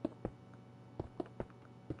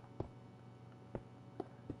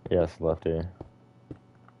 Yes, lefty.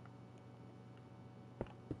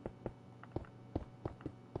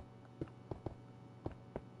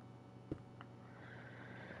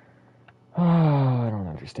 Oh, I don't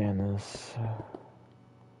understand this.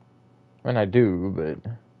 I mean, I do, but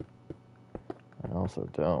I also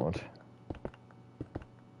don't.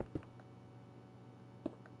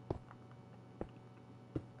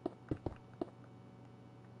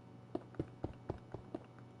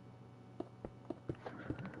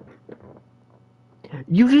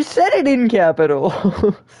 You just said it in capitals.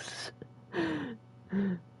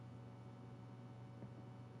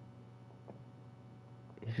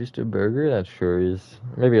 He's just a burger. That sure is.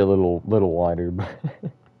 Maybe a little wider, but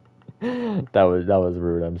that was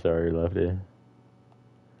rude. I'm sorry, Lefty.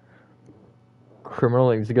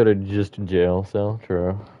 Criminal needs to go to just jail cell.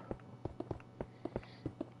 True.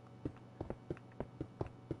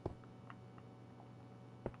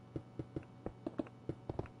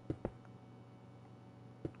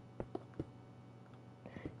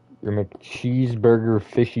 Your McCheeseburger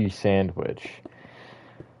fishy sandwich.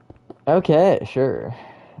 Okay, sure.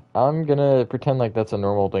 I'm gonna pretend like that's a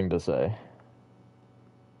normal thing to say.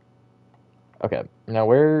 Okay, now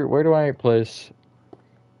where do I place?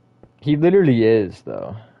 He literally is,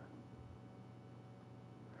 though.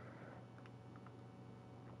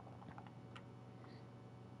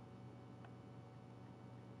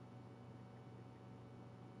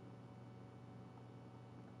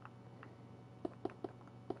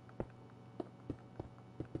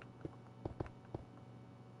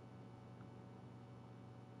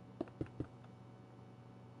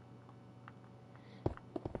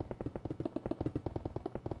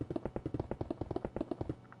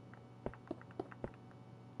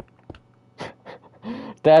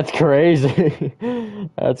 That's crazy.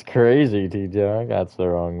 That's crazy, TJ. That's the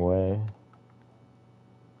wrong way.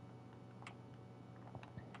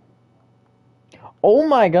 Oh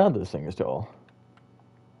my god, this thing is tall.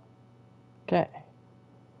 Okay.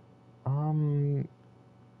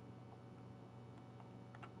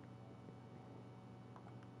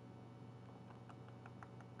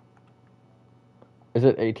 Is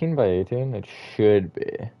it 18 by 18? It should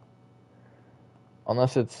be.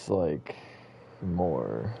 Unless it's like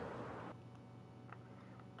more.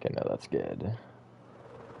 Okay, no, that's good.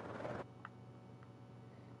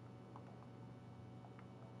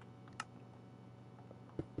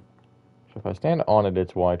 So if I stand on it,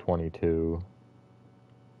 it's Y22.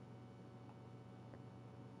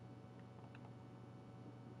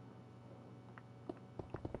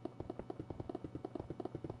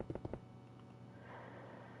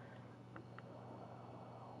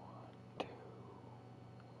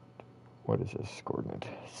 What is this coordinate?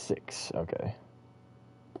 6. Okay.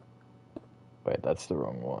 Wait, that's the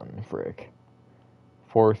wrong one. Frick.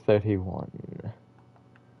 431.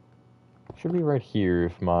 Should be right here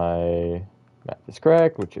if my math is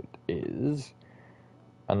correct, which it is.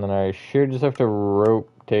 And then I should just have to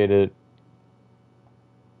rotate it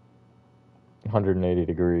 180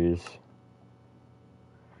 degrees.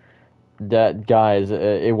 That, guys,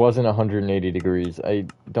 it wasn't 180 degrees. I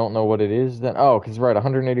don't know what it is then. Oh, because right,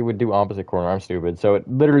 180 would do opposite corner. I'm stupid. So it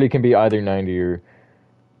literally can be either 90 or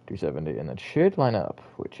 270, and that should line up,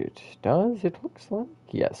 which it does, it looks like.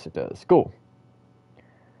 Yes, it does. Cool.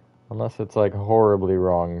 Unless it's, like, horribly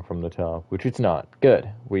wrong from the top, which it's not. Good.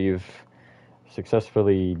 We've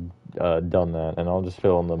successfully done that, and I'll just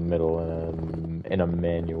fill in the middle in a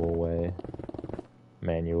manual way.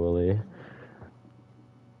 Manually.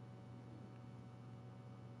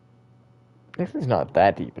 Nathan's not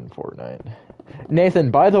that deep in Fortnite.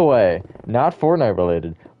 Nathan, by the way, not Fortnite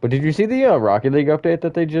related, but did you see the Rocket League update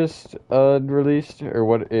that they just released, or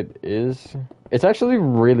what it is? It's actually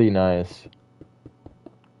really nice.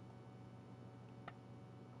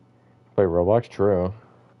 Wait, Roblox? True.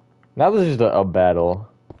 Now this is just a battle.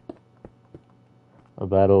 A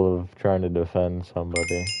battle of trying to defend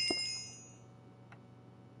somebody.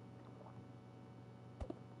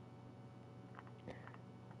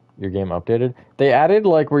 Your game updated? They added,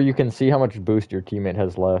 like, where you can see how much boost your teammate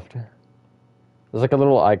has left. There's, like, a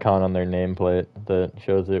little icon on their nameplate that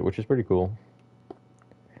shows it, which is pretty cool.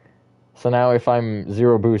 So now if I'm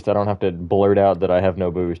zero boost, I don't have to blurt out that I have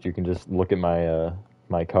no boost. You can just look at my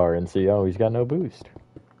my car and see, oh, he's got no boost.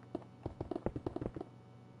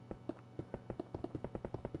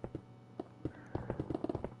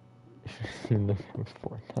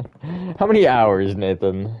 How many hours,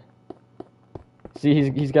 Nathan? See,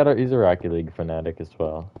 he's a Rocket League fanatic as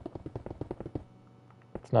well.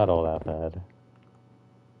 It's not all that bad.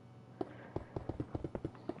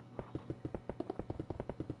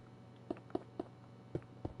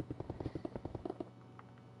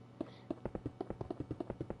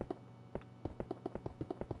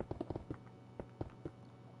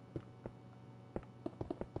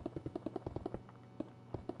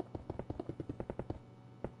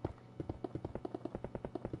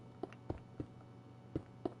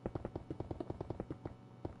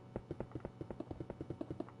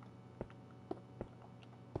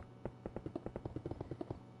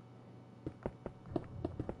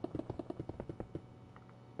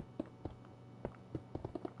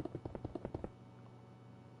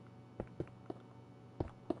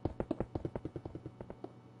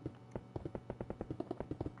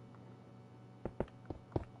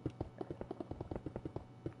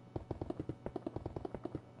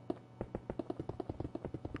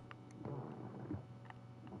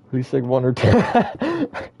 At least like one or two.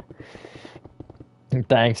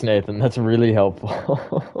 Thanks, Nathan. That's really helpful.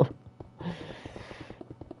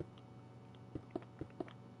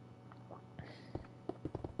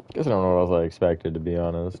 Guess I don't know what else I expected, to be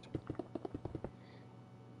honest.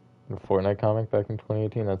 The Fortnite comic back in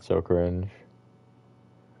 2018? That's so cringe.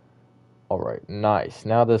 Alright, nice.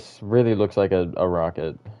 Now this really looks like a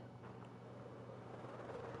rocket.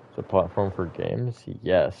 It's a platform for games?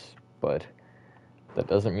 Yes, but that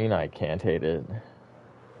doesn't mean I can't hate it.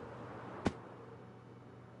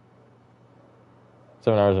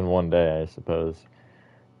 7 hours in one day, I suppose.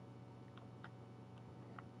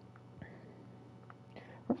 I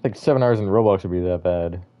don't think 7 hours in Roblox would be that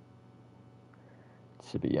bad,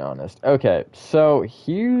 to be honest. Okay, so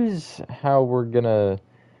here's how we're gonna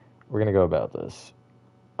go about this.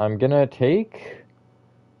 I'm gonna take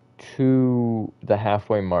to the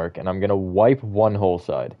halfway mark, and I'm gonna wipe one whole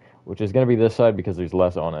side, which is gonna be this side because there's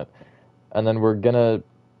less on it. And then we're gonna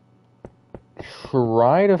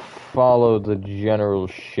try to follow the general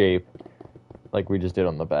shape like we just did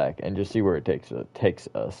on the back, and just see where it takes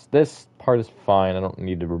us. This part is fine. I don't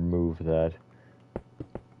need to remove that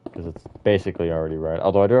because it's basically already right.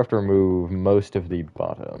 Although I do have to remove most of the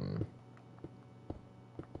bottom.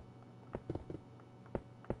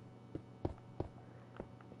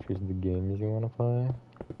 Choose the games you want to play.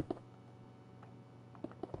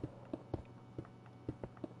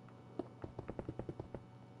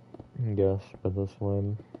 Guess, but this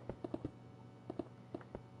one.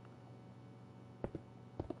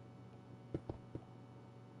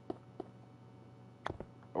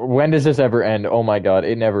 When does this ever end? Oh my god,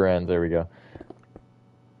 it never ends. There we go.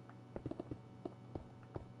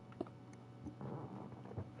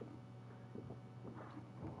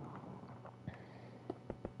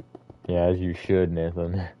 Yeah, as you should,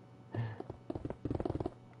 Nathan.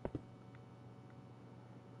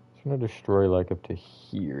 Just gonna destroy like up to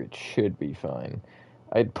here. It should be fine.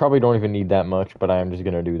 I probably don't even need that much, but I am just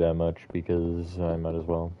gonna do that much because I might as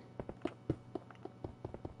well.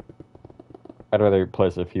 I'd rather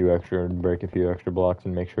place a few extra and break a few extra blocks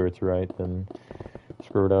and make sure it's right than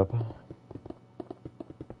screw it up.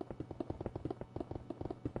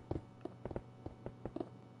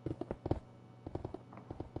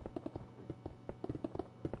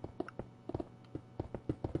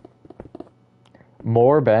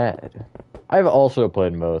 More bad. I've also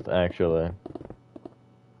played both, actually.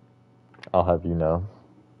 I'll have you know.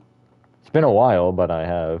 It's been a while, but I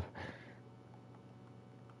have.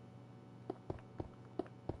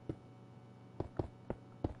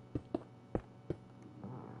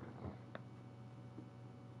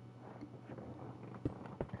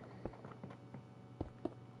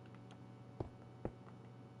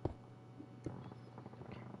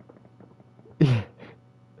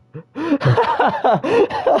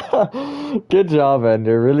 Good job,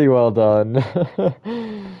 Ender. Really well done.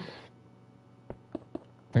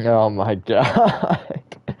 Oh my god.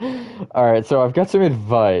 Alright, so I've got some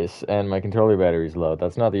advice, and my controller battery's low.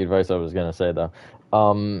 That's not the advice I was gonna say, though.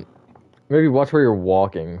 Maybe watch where you're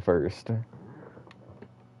walking first.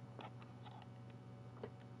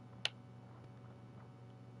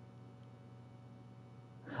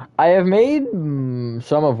 I have made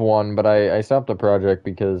some of one, but I stopped the project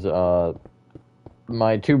because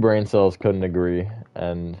my two brain cells couldn't agree,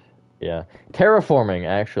 and yeah. Terraforming,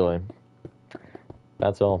 actually.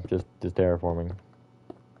 That's all, just terraforming.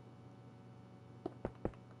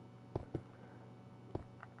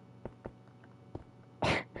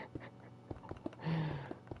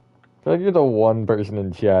 feel like you're the one person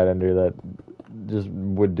in chat under that just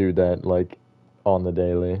would do that, like, on the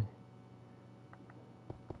daily.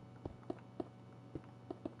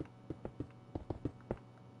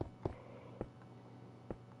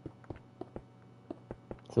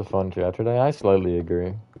 It's a fun chat today. I slightly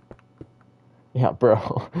agree. Yeah,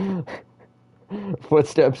 bro.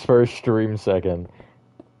 Footsteps first, stream second.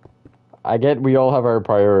 I get we all have our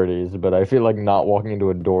priorities, but I feel like not walking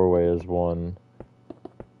into a doorway is one.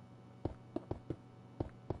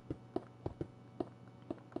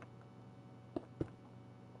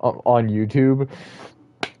 On YouTube.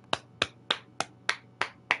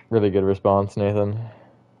 Really good response, Nathan.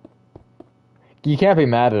 You can't be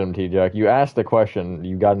mad at him, T-Jack. You asked the question,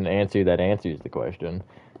 you got an answer that answers the question.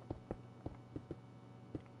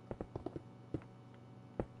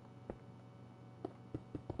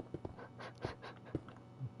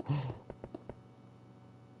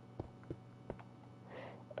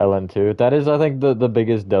 LN2. That is, I think, the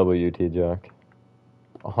biggest W, T-Jack.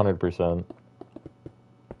 100%.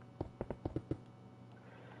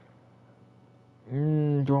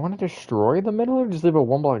 Do I want to destroy the middle or just leave a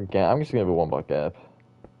one block gap? I'm just gonna leave a one block gap.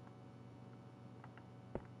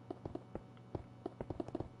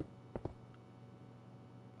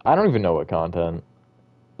 I don't even know what content.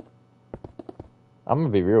 I'm gonna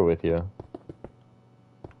be real with you.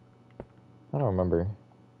 I don't remember.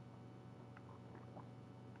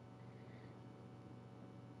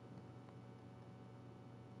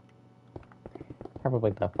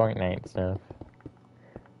 Probably the Fortnite stuff.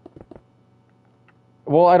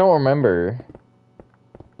 Well, I don't remember.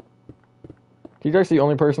 T-Jack's the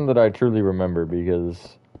only person that I truly remember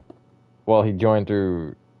because, well, he joined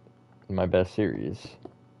through my best series.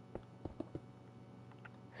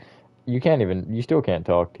 You still can't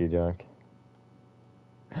talk, T-Jack.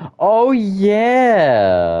 Oh,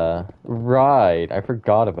 yeah! Right, I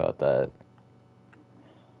forgot about that.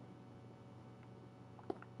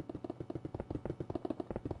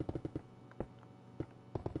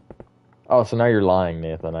 Oh, so now you're lying,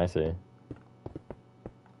 Nathan, I see.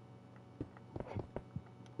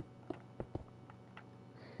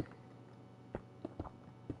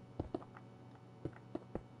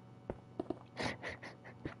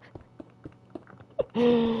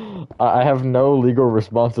 I have no legal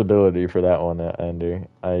responsibility for that one, Andy.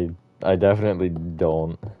 I definitely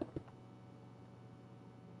don't.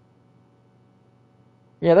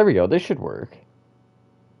 Yeah, there we go. This should work.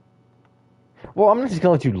 Well, I'm not just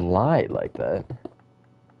gonna let you lie like that.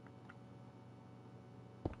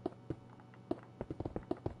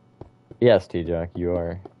 Yes, T-Jack, you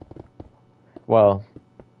are. Well,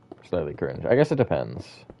 slightly cringe. I guess it depends.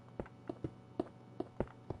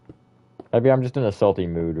 Maybe I'm just in a salty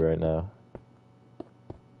mood right now.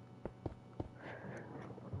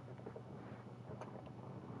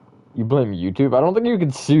 You blame YouTube? I don't think you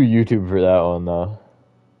can sue YouTube for that one, though.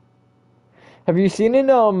 Have you seen in,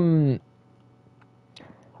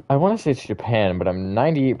 I want to say it's Japan, but I'm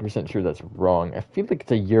 98% sure that's wrong. I feel like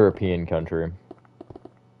it's a European country.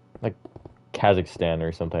 Like Kazakhstan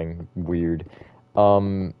or something weird.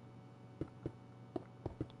 Um,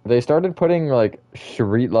 they started putting, like,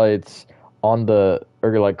 street lights on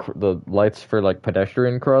or, like, the lights for, like,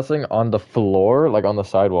 pedestrian crossing on the floor, like, on the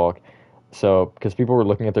sidewalk. So, because people were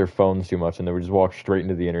looking at their phones too much and they would just walk straight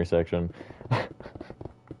into the intersection.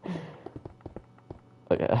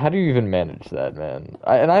 Like, how do you even manage that, man?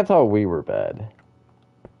 I thought we were bad.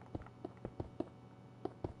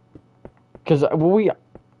 Because,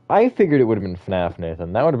 I figured it would have been FNAF,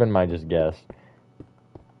 Nathan. That would have been my just guess.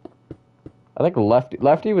 I think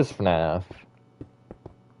Lefty was FNAF.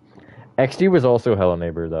 XD was also Hello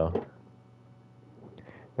Neighbor, though.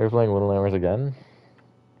 They're playing Little Nightmares again.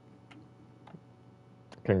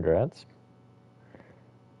 Congrats.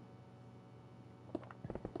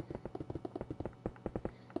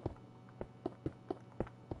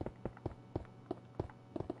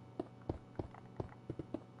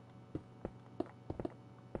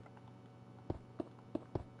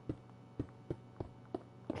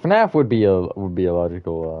 FNAF would be a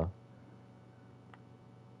logical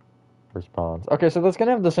response. Okay, so that's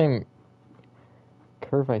gonna have the same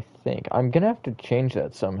curve, I think. I'm gonna have to change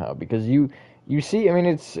that somehow because you see, I mean,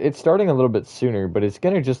 it's starting a little bit sooner, but it's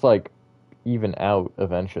gonna just like even out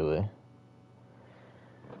eventually.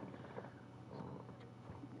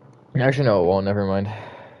 Actually, no, it won't. Never mind.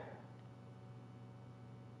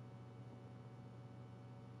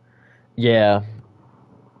 Yeah,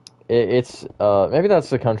 it's maybe that's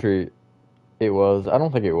the country it was. I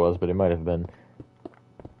don't think it was, but it might have been.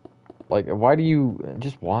 Like, why do you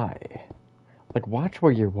just why? Like, watch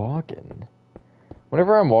where you're walking.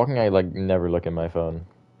 Whenever I'm walking, I like never look at my phone.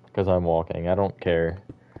 because I'm walking. I don't care.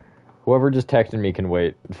 Whoever just texted me can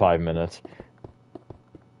wait 5 minutes.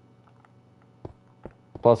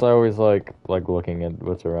 Plus, I always like looking at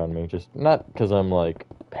what's around me. Just not because I'm like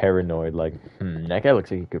paranoid. Like, that guy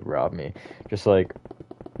looks like he could rob me. Just like,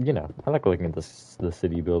 I like looking at the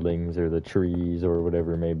city buildings or the trees or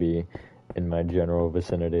whatever it may be in my general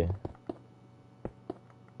vicinity.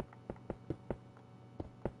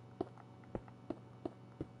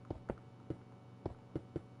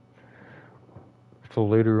 So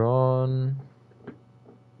later on,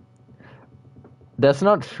 that's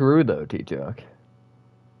not true though, T-Jock.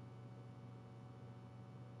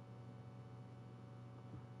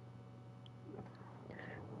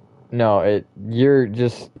 No, you're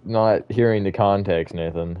just not hearing the context,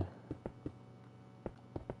 Nathan.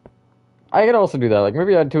 I could also do that. Like,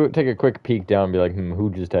 maybe I'd take a quick peek down and be like, who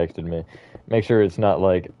just texted me? Make sure it's not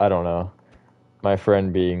like, I don't know, my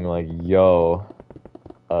friend being like, yo,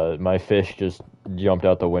 my fish just jumped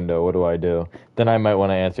out the window. What do I do? Then I might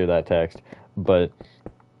want to answer that text. But,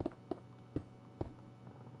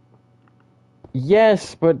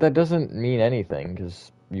 yes, but that doesn't mean anything,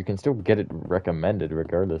 because you can still get it recommended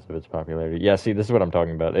regardless of its popularity. Yeah, see, this is what I'm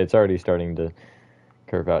talking about. It's already starting to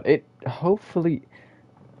curve out. It, hopefully...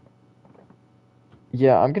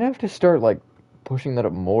 Yeah, I'm gonna have to start, like, pushing that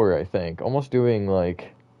up more, I think. Almost doing,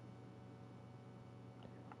 like...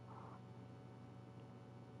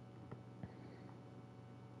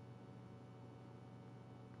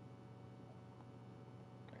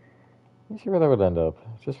 Let me see where that would end up,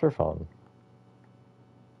 just for fun.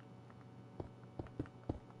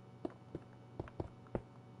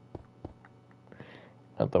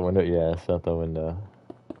 Out the window, yes, out the window.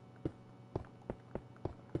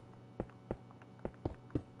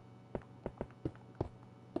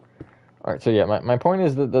 Alright, so yeah, my point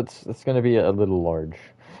is that that's gonna be a little large.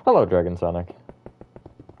 Hello, Dragon Sonic.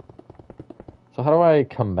 So how do I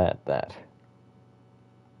combat that?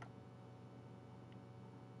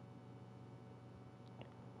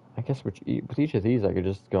 I guess with each of these I could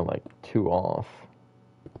just go like 2 off.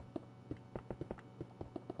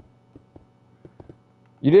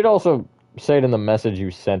 You did also say it in the message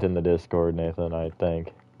you sent in the Discord, Nathan, I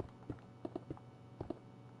think.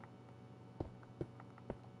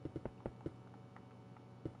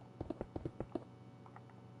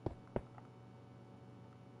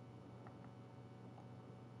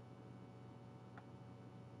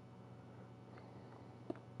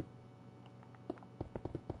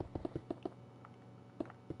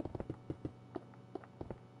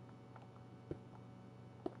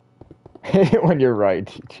 When you're right,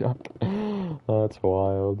 Chuck. That's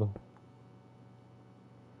wild.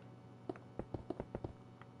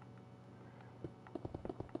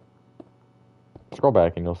 Scroll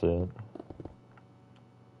back and you'll see it.